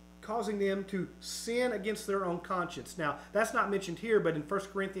avoid causing them to sin against their own conscience. Now, that's not mentioned here, but in 1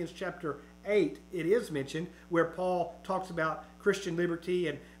 Corinthians chapter 8, it is mentioned, where Paul talks about Christian liberty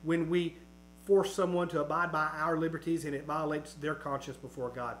and when we force someone to abide by our liberties and it violates their conscience before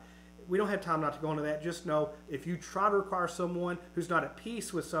God. We don't have time not to go into that. Just know, if you try to require someone who's not at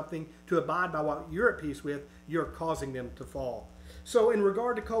peace with something to abide by what you're at peace with, you're causing them to fall. So in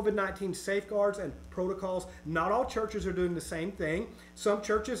regard to COVID-19 safeguards and protocols, not all churches are doing the same thing. Some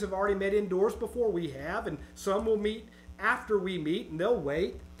churches have already met indoors before we have, and some will meet after we meet, and they'll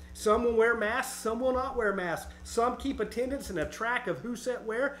wait. Some will wear masks, some will not wear masks. Some keep attendance and a track of who sat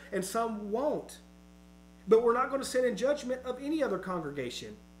where, and some won't. But we're not going to sit in judgment of any other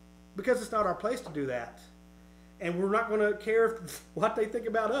congregation, because it's not our place to do that. And we're not going to care what they think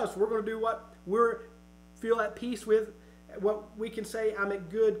about us. We're going to do what we feel at peace with, what we can say I'm at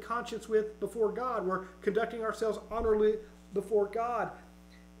good conscience with before God. We're conducting ourselves honorably before God.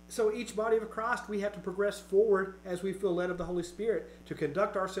 So each body of Christ, we have to progress forward as we feel led of the Holy Spirit, to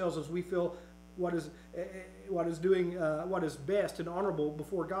conduct ourselves as we feel what is best and honorable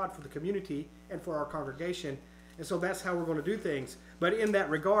before God for the community and for our congregation. And so that's how we're going to do things. But in that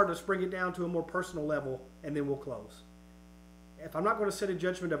regard, let's bring it down to a more personal level, and then we'll close. If I'm not going to sit in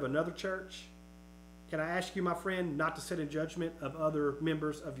judgment of another church, can I ask you, my friend, not to sit in judgment of other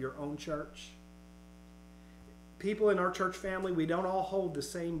members of your own church? People in our church family, we don't all hold the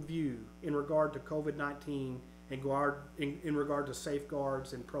same view in regard to COVID-19 and in regard to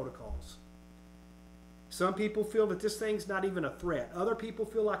safeguards and protocols. Some people feel that this thing's not even a threat. Other people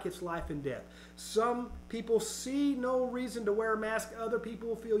feel like it's life and death. Some people see no reason to wear a mask. Other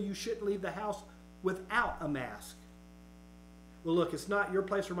people feel you shouldn't leave the house without a mask. Well, look, it's not your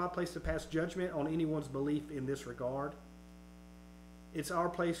place or my place to pass judgment on anyone's belief in this regard. It's our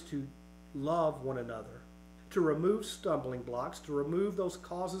place to love one another, to remove stumbling blocks, to remove those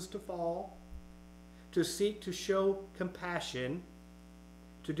causes to fall, to seek to show compassion,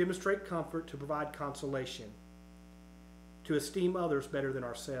 to demonstrate comfort, to provide consolation, to esteem others better than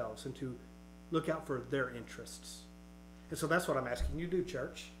ourselves, and to look out for their interests. And so that's what I'm asking you to do,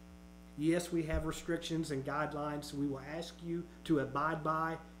 church. Yes, we have restrictions and guidelines we will ask you to abide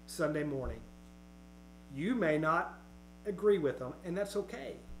by Sunday morning. You may not agree with them, and that's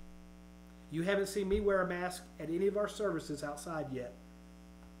okay. You haven't seen me wear a mask at any of our services outside yet.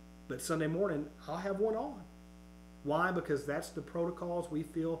 But Sunday morning, I'll have one on. Why? Because that's the protocols we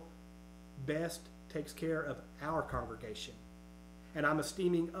feel best takes care of our congregation. And I'm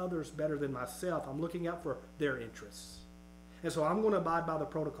esteeming others better than myself. I'm looking out for their interests. And so I'm going to abide by the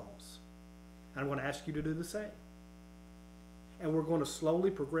protocols. I'm going to ask you to do the same. And we're going to slowly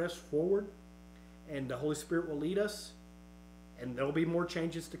progress forward, and the Holy Spirit will lead us, and there'll be more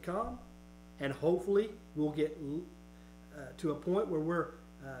changes to come, and hopefully we'll get to a point where we're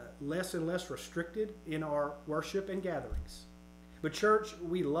less and less restricted in our worship and gatherings. But church,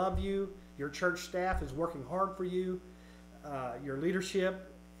 we love you. Your church staff is working hard for you. Your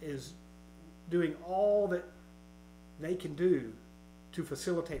leadership is doing all that they can do to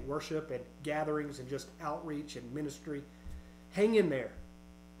facilitate worship and gatherings and just outreach and ministry. Hang in there.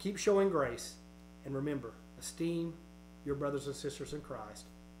 Keep showing grace. And remember, esteem your brothers and sisters in Christ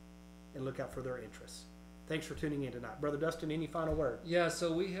and look out for their interests. Thanks for tuning in tonight. Brother Dustin, any final word? Yeah,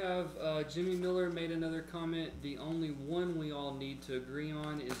 so we have Jimmy Miller made another comment. The only one we all need to agree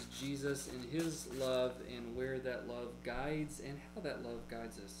on is Jesus and his love and where that love guides and how that love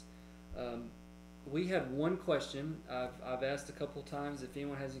guides us. We had one question. I've asked a couple times. If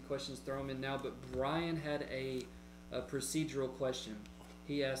anyone has any questions, throw them in now. But Brian had a procedural question.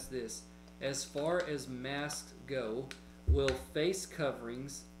 He asked this. As far as masks go, will face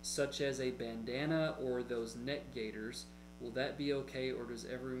coverings such as a bandana or those neck gaiters, will that be okay, or does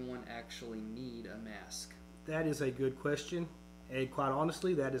everyone actually need a mask? That is a good question. And quite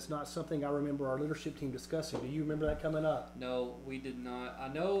honestly, that is not something I remember our leadership team discussing. Do you remember that coming up? No, we did not. I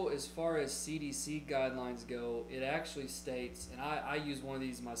know as far as CDC guidelines go, it actually states, and I use one of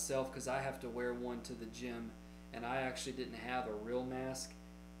these myself because I have to wear one to the gym, and I actually didn't have a real mask.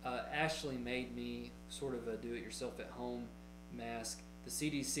 Ashley made me sort of a do-it-yourself at home mask. The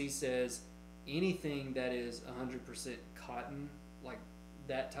CDC says anything that is 100% cotton, like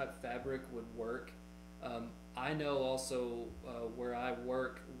that type of fabric, would work. I know also where I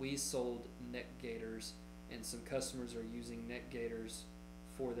work, we sold neck gaiters, and some customers are using neck gaiters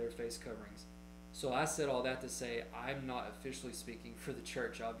for their face coverings. So I said all that to say I'm not officially speaking for the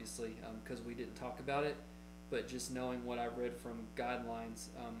church, obviously, because we didn't talk about it. But just knowing what I read from guidelines,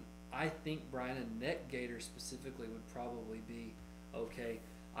 I think, Brian, a neck gaiter specifically would probably be okay.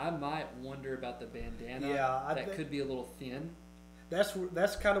 I might wonder about the bandana. Yeah, that could be a little thin.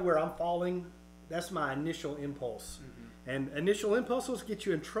 That's kind of where I'm falling. That's my initial impulse. Mm-hmm. And initial impulses get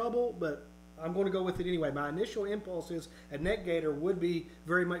you in trouble, but I'm going to go with it anyway. My initial impulse is a neck gaiter would be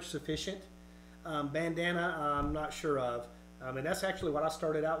very much sufficient. Bandana, I'm not sure of. And that's actually what I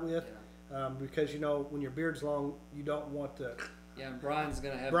started out with. Yeah. Because, when your beard's long, you don't want to... Yeah, and Brian's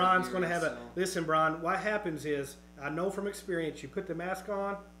going to have Brian's the going to beard, have so. Listen, Brian, what happens is, I know from experience, you put the mask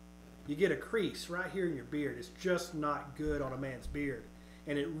on, you get a crease right here in your beard. It's just not good on a man's beard.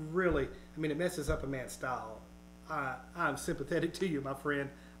 And it really, it messes up a man's style. I'm sympathetic to you, my friend.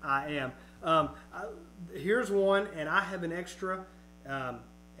 I am. Here's one, and I have an extra.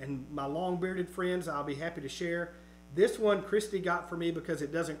 And my long-bearded friends, I'll be happy to share. This one Christy got for me because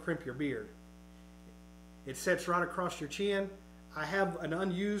it doesn't crimp your beard. It sets right across your chin. I have an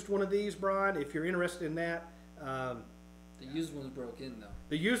unused one of these, Brian, if you're interested in that. The used one's broke in, though.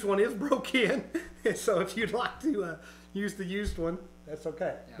 The used one is broke in, so if you'd like to use the used one, that's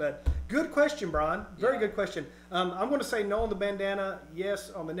okay. Yeah. But good question, Brian. Very Yeah. good question. I'm going to say no on the bandana, yes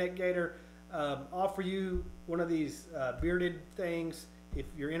on the neck gaiter. Offer you one of these bearded things if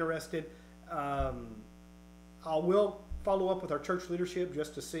you're interested. I will follow up with our church leadership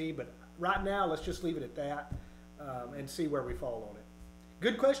just to see, but right now let's just leave it at that and see where we fall on it.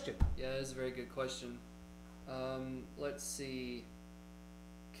 Good question. Yeah, that is a very good question. Let's see.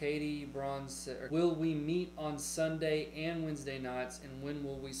 Katie Braun said, will we meet on Sunday and Wednesday nights, and when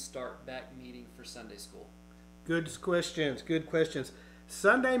will we start back meeting for Sunday school? Good questions. Good questions.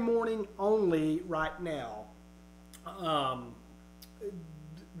 Sunday morning only right now.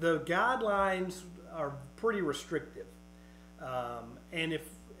 The guidelines are pretty restrictive. And if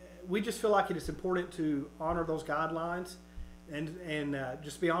we just feel like it is important to honor those guidelines, and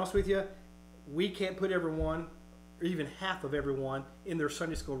just be honest with you, we can't put everyone, or even half of everyone, in their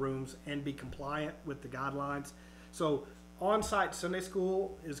Sunday school rooms and be compliant with the guidelines. So on-site Sunday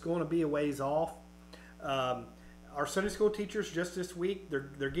school is going to be a ways off. Our Sunday school teachers just this week,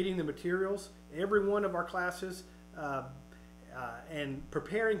 they're getting the materials, every one of our classes, and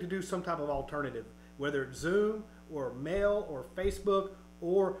preparing to do some type of alternative, whether it's Zoom or mail or Facebook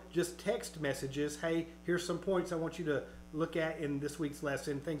or just text messages. Hey, here's some points I want you to look at in this week's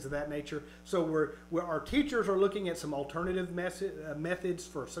lesson, things of that nature. So our teachers are looking at some alternative methods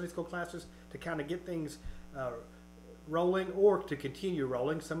for Sunday school classes to kind of get things rolling or to continue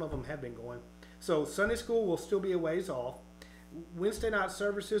rolling. Some of them have been going. So Sunday school will still be a ways off. Wednesday night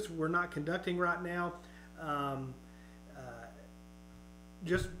services we're not conducting right now.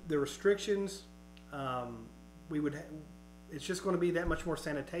 Just the restrictions, it's just going to be that much more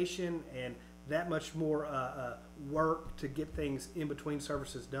sanitation and that much more work to get things in between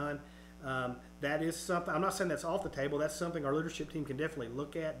services done. That is something, I'm not saying that's off the table, that's something our leadership team can definitely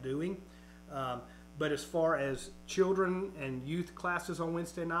look at doing. But as far as children and youth classes on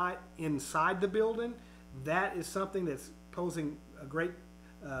Wednesday night inside the building, that is something that's posing a great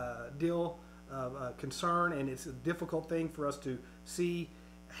deal of concern, and it's a difficult thing for us to see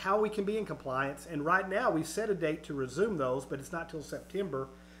how we can be in compliance. And right now we set a date to resume those, but it's not till September.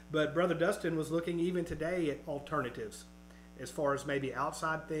 But Brother Dustin was looking even today at alternatives. as far as maybe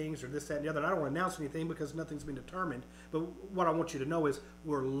outside things or this, that, and the other. And I don't want to announce anything because nothing's been determined. But what I want you to know is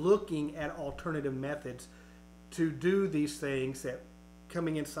we're looking at alternative methods to do these things, that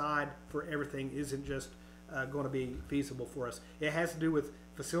coming inside for everything isn't just going to be feasible for us. It has to do with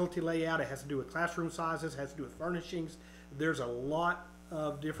facility layout. It has to do with classroom sizes. It has to do with furnishings. There's a lot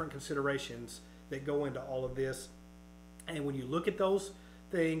of different considerations that go into all of this. And when you look at those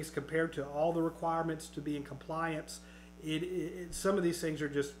things compared to all the requirements to be in compliance, some of these things are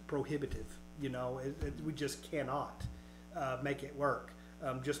just prohibitive. You know, we just cannot make it work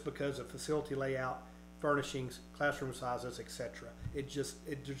just because of facility layout, furnishings, classroom sizes, etc. There's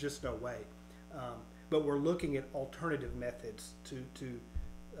just no way. But we're looking at alternative methods to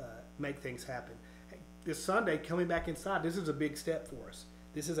make things happen. This Sunday, coming back inside, this is a big step for us.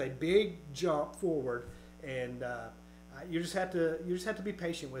 This is a big jump forward, and you just have to be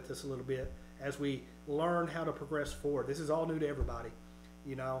patient with us a little bit as we learn how to progress forward. This is all new to everybody.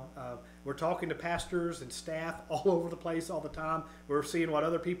 You know, we're talking to pastors and staff all over the place all the time. We're seeing what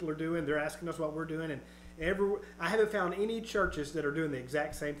other people are doing. They're asking us what we're doing, and I haven't found any churches that are doing the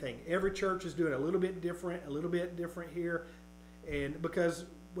exact same thing. Every church is doing a little bit different here, and because,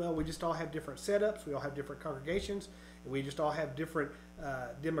 well, we just all have different setups. We all have different congregations, and we just all have different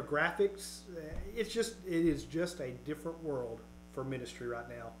demographics. It is just a different world for ministry right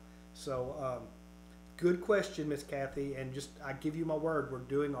now. So, good question, Miss Kathy, and I give you my word, we're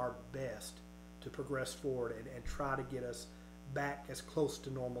doing our best to progress forward and try to get us back as close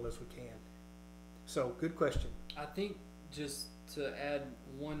to normal as we can. So, good question. I think, just to add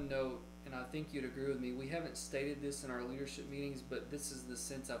one note, and I think you'd agree with me, we haven't stated this in our leadership meetings, but this is the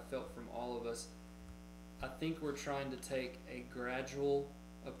sense I've felt from all of us. I think we're trying to take a gradual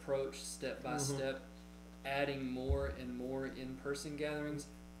approach, step by step, adding more and more in-person gatherings,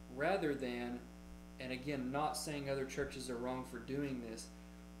 rather than, and again, not saying other churches are wrong for doing this,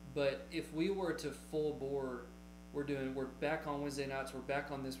 but if we were to full bore, we're back on Wednesday nights, we're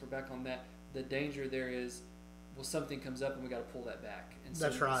back on this, we're back on that, the danger there is, well, something comes up and we got to pull that back. And so,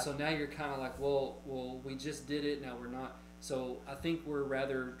 that's right. So now you're kind of like, well, we just did it, now we're not. So I think we're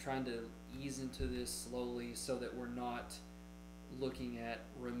rather trying to ease into this slowly so that we're not looking at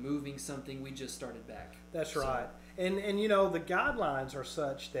removing something we just started back. That's right. And you know, the guidelines are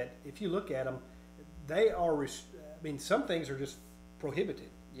such that if you look at them, they are, some things are just prohibited.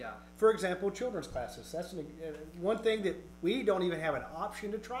 Yeah. For example, children's classes. That's one thing that we don't even have an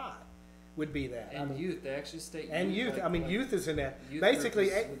option to try. Would be that. And youth, they actually state and youth. Youth is in that. Youth Basically,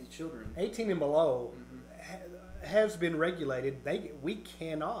 with the children. 18 and below has been regulated. We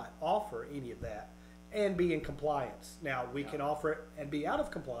cannot offer any of that and be in compliance. Now, we can offer it and be out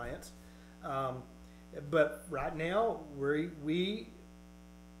of compliance, but right now we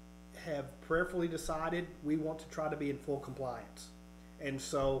have prayerfully decided we want to try to be in full compliance, and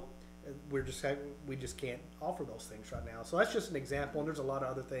so we just can't offer those things right now. So that's just an example, and there's a lot of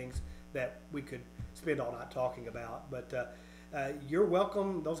other things that we could spend all night talking about. But you're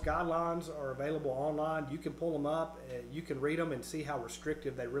welcome. Those guidelines are available online. You can pull them up. You can read them and see how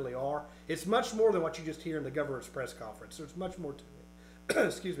restrictive they really are. It's much more than what you just hear in the governor's press conference. There's much more to it.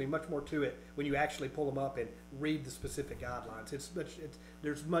 Excuse me, much more to it when you actually pull them up and read the specific guidelines.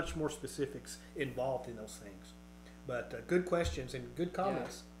 There's much more specifics involved in those things. But good questions and good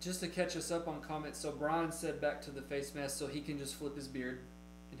comments. Yeah. Just to catch us up on comments, so Brian said back to the face mask so he can just flip his beard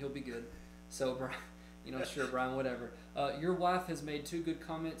and he'll be good. So, Brian, sure, Brian, whatever. Your wife has made 2 good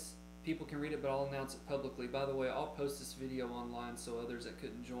comments. People can read it, but I'll announce it publicly. By the way, I'll post this video online so others that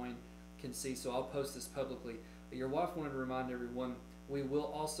couldn't join can see, so I'll post this publicly. Your wife wanted to remind everyone, we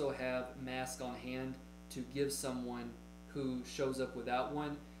will also have masks on hand to give someone who shows up without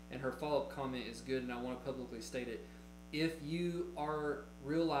one, and her follow-up comment is good, and I want to publicly state it. If you are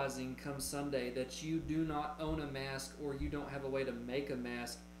realizing come Sunday that you do not own a mask or you don't have a way to make a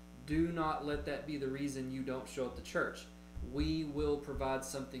mask, do not let that be the reason you don't show up to church. We will provide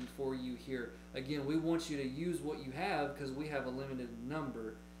something for you here. Again, we want you to use what you have because we have a limited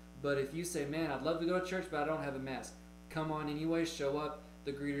number. But if you say, man, I'd love to go to church, but I don't have a mask, come on anyway, show up.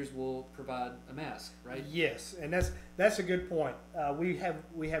 The greeters will provide a mask, right? Yes, and that's a good point. We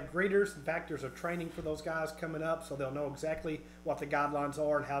have greeters. In fact, there's a training for those guys coming up, so they'll know exactly what the guidelines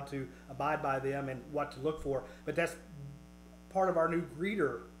are and how to abide by them and what to look for. But that's part of our new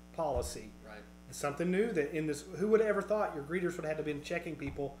greeter policy. Right. It's something new that in this. Who would have ever thought your greeters would have to been checking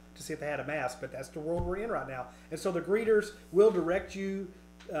people to see if they had a mask? But that's the world we're in right now. And so the greeters will direct you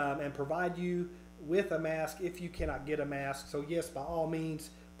and provide you with a mask if you cannot get a mask. So yes, by all means,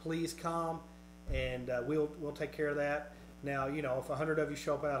 please come, and we'll take care of that. Now, if 100 of you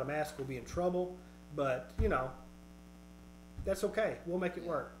show up without a mask, we'll be in trouble. But that's okay. We'll make it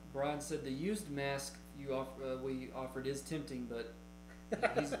work. Brian said the used mask we offered is tempting, but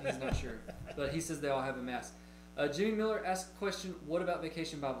he's not sure. But he says they all have a mask. Jimmy Miller asked a question, what about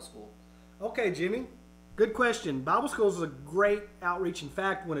Vacation Bible School? Okay, Jimmy. Good question. Bible school is a great outreach. In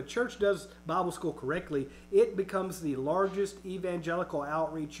fact, when a church does Bible school correctly, it becomes the largest evangelical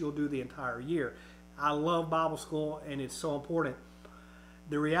outreach you'll do the entire year. I love Bible school, and it's so important.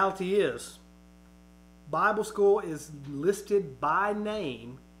 The reality is, Bible school is listed by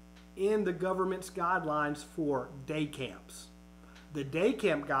name in the government's guidelines for day camps. The day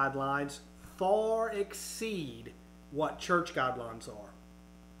camp guidelines far exceed what church guidelines are.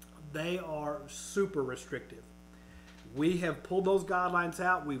 They are super restrictive. We have pulled those guidelines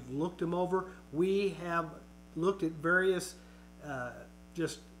out. We've looked them over. We have looked at various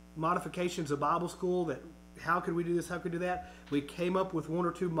just modifications of Bible school that how could we do this, how could we do that. We came up with one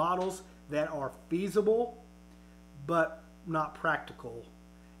or two models that are feasible but not practical.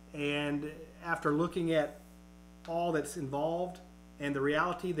 And after looking at all that's involved and the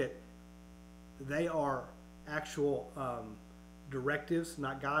reality that they are actual directives,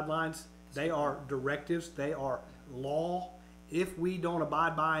 not guidelines. They are directives. They are law. If we don't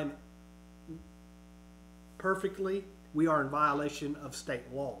abide by them perfectly, we are in violation of state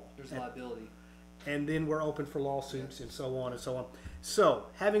law. There's liability. And then we're open for lawsuits and so on and so on. So,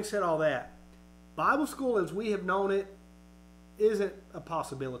 having said all that, Bible school as we have known it isn't a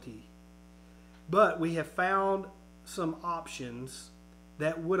possibility. But we have found some options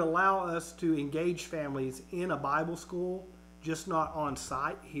that would allow us to engage families in a Bible school, just not on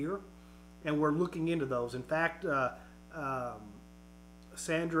site here, and we're looking into those. In fact,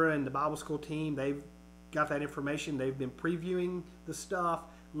 Sandra and the Bible school team, they've got that information. They've been previewing the stuff,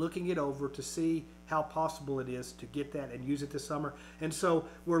 looking it over to see how possible it is to get that and use it this summer. And so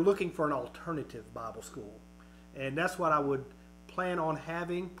we're looking for an alternative Bible school, and that's what I would plan on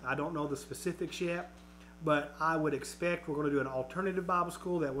having. I don't know the specifics yet, but I would expect we're going to do an alternative Bible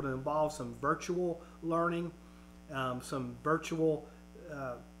school that would involve some virtual learning, some virtual,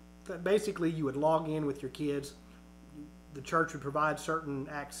 basically you would log in with your kids. The church would provide certain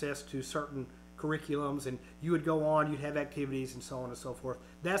access to certain curriculums, and you would go on, you'd have activities and so on and so forth.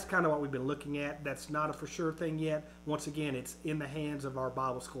 That's kind of what we've been looking at. That's not a for sure thing yet. Once again, it's in the hands of our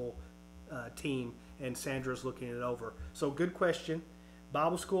Bible school team, and Sandra's looking it over. So good question.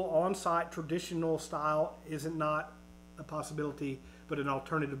 Bible school on-site traditional style isn't not a possibility, but an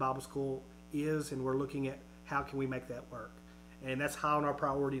alternative Bible school is, and we're looking at how can we make that work. And that's high on our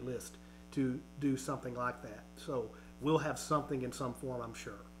priority list to do something like that. So we'll have something in some form, I'm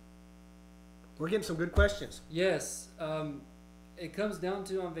sure. We're getting some good questions. Yes. It comes down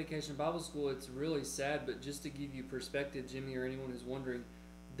to on Vacation Bible School, it's really sad, but just to give you perspective, Jimmy, or anyone who's wondering,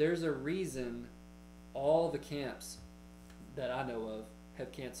 there's a reason all the camps that I know of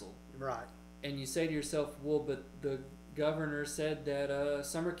have canceled. Right. And you say to yourself, well, but the governor said that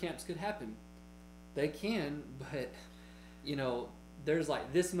summer camps could happen. They can, but, you know, there's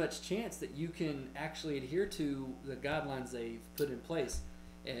like this much chance that you can actually adhere to the guidelines they've put in place.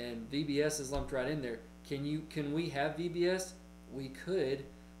 And VBS is lumped right in there. Can we have VBS? We could,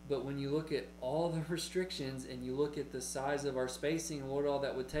 but when you look at all the restrictions and you look at the size of our spacing and what all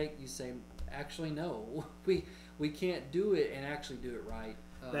that would take, you say, actually, no. We can't do it and actually do it right.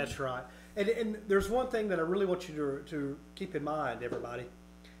 That's right. And there's one thing that I really want you to keep in mind, everybody.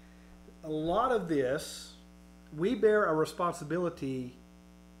 A lot of this, we bear a responsibility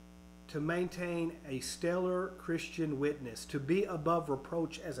to maintain a stellar Christian witness, to be above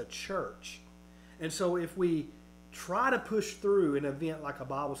reproach as a church. And so if we try to push through an event like a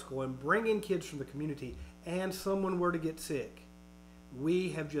Bible school and bring in kids from the community and someone were to get sick, we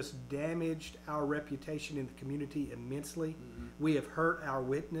have just damaged our reputation in the community immensely. Mm-hmm. We have hurt our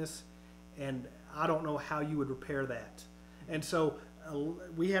witness, and I don't know how you would repair that. And so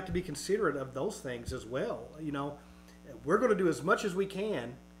we have to be considerate of those things as well. You know, we're going to do as much as we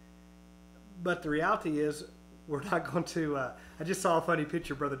can, but the reality is we're not going to. I just saw a funny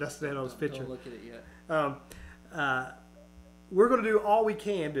picture, Brother Dustin had on his picture. Don't look at it yet. We're going to do all we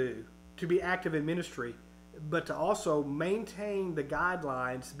can do to be active in ministry, but to also maintain the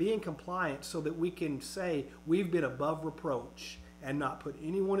guidelines, be in compliance so that we can say we've been above reproach and not put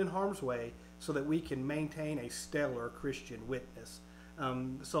anyone in harm's way so that we can maintain a stellar Christian witness.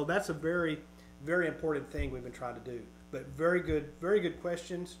 So that's a very, very important thing we've been trying to do. But very good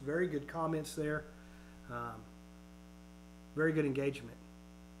questions, very good comments there. Very good engagement.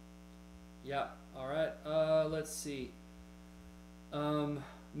 Yeah. All right. Let's see.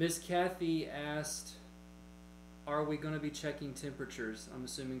 Miss Kathy asked, are we going to be checking temperatures? I'm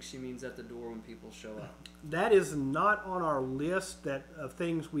assuming she means at the door when people show up. That is not on our list of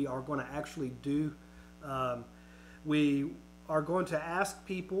things we are going to actually do. We are going to ask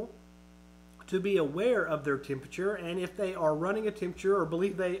people to be aware of their temperature, and if they are running a temperature or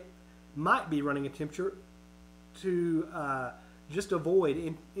believe they might be running a temperature, to just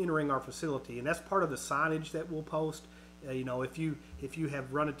avoid entering our facility. And that's part of the signage that we'll post. You know, if you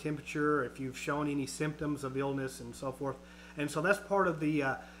have run a temperature, if you've shown any symptoms of illness and so forth. And so that's part of the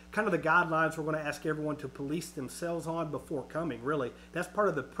kind of the guidelines we're going to ask everyone to police themselves on before coming, really. That's part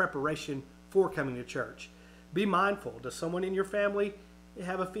of the preparation for coming to church. Be mindful. Does someone in your family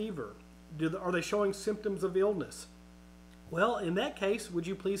have a fever? Are they showing symptoms of illness? Well, in that case, would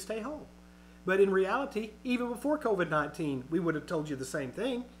you please stay home? But in reality, even before COVID-19, we would have told you the same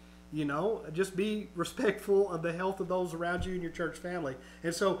thing. You know, just be respectful of the health of those around you and your church family.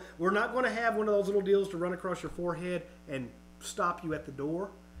 And so we're not going to have one of those little deals to run across your forehead and stop you at the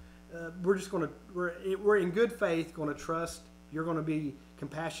door. We're just going to, we're in good faith going to trust you're going to be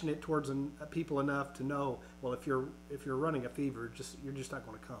compassionate towards people enough to know, well, if you're running a fever, you're just not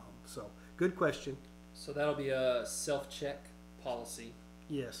going to come. So good question. So that'll be a self-check policy,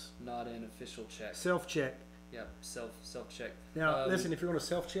 Yes. not an official check. Self-check. Yep, self-check. Now, listen, if you're going to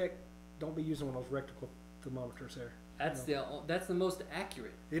self-check, don't be using one of those rectal thermometers there. That's the most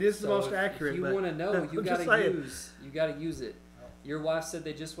accurate. It is the So most accurate. If you but want to know, you I'm got just to saying. use it. Your wife said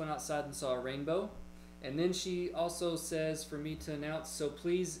they just went outside and saw a rainbow, and then she also says for me to announce. So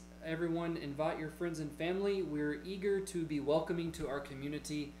please, everyone, invite your friends and family. We're eager to be welcoming to our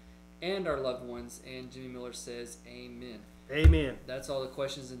community and our loved ones. And Jimmy Miller says, "Amen." Amen. That's all the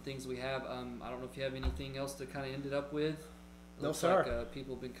questions and things we have. I don't know if you have anything else to kind of end it up with. No, Looks sir. like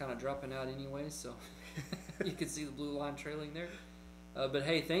people have been kind of dropping out anyway, so you can see the blue line trailing there. But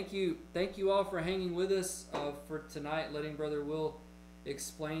hey, thank you all for hanging with us for tonight, letting Brother Will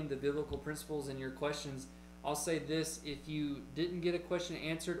explain the biblical principles and your questions. I'll say this: if you didn't get a question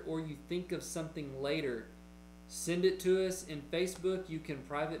answered or you think of something later, send it to us in Facebook. You can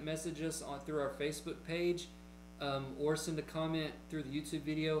private message us through our Facebook page. Or send a comment through the YouTube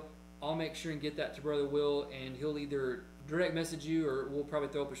video. I'll make sure and get that to Brother Will, and he'll either direct message you or we'll probably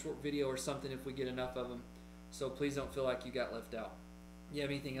throw up a short video or something if we get enough of them. So please don't feel like you got left out. You have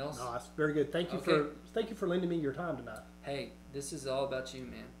anything else? No, that's very good. Thank you for lending me your time tonight. Hey, this is all about you,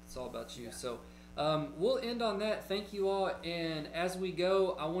 man. It's all about you. So we'll end on that. Thank you all. And as we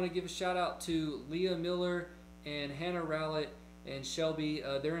go, I want to give a shout out to Leah Miller and Hannah Rowlett and Shelby.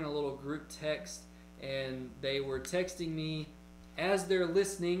 They're in a little group text. And they were texting me as they're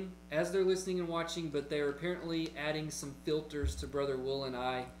listening and watching, but they're apparently adding some filters to Brother Will and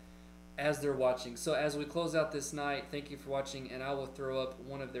I as they're watching. So as we close out this night, thank you for watching, and I will throw up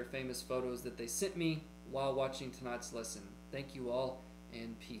one of their famous photos that they sent me while watching tonight's lesson. Thank you all,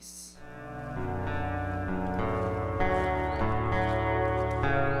 and peace.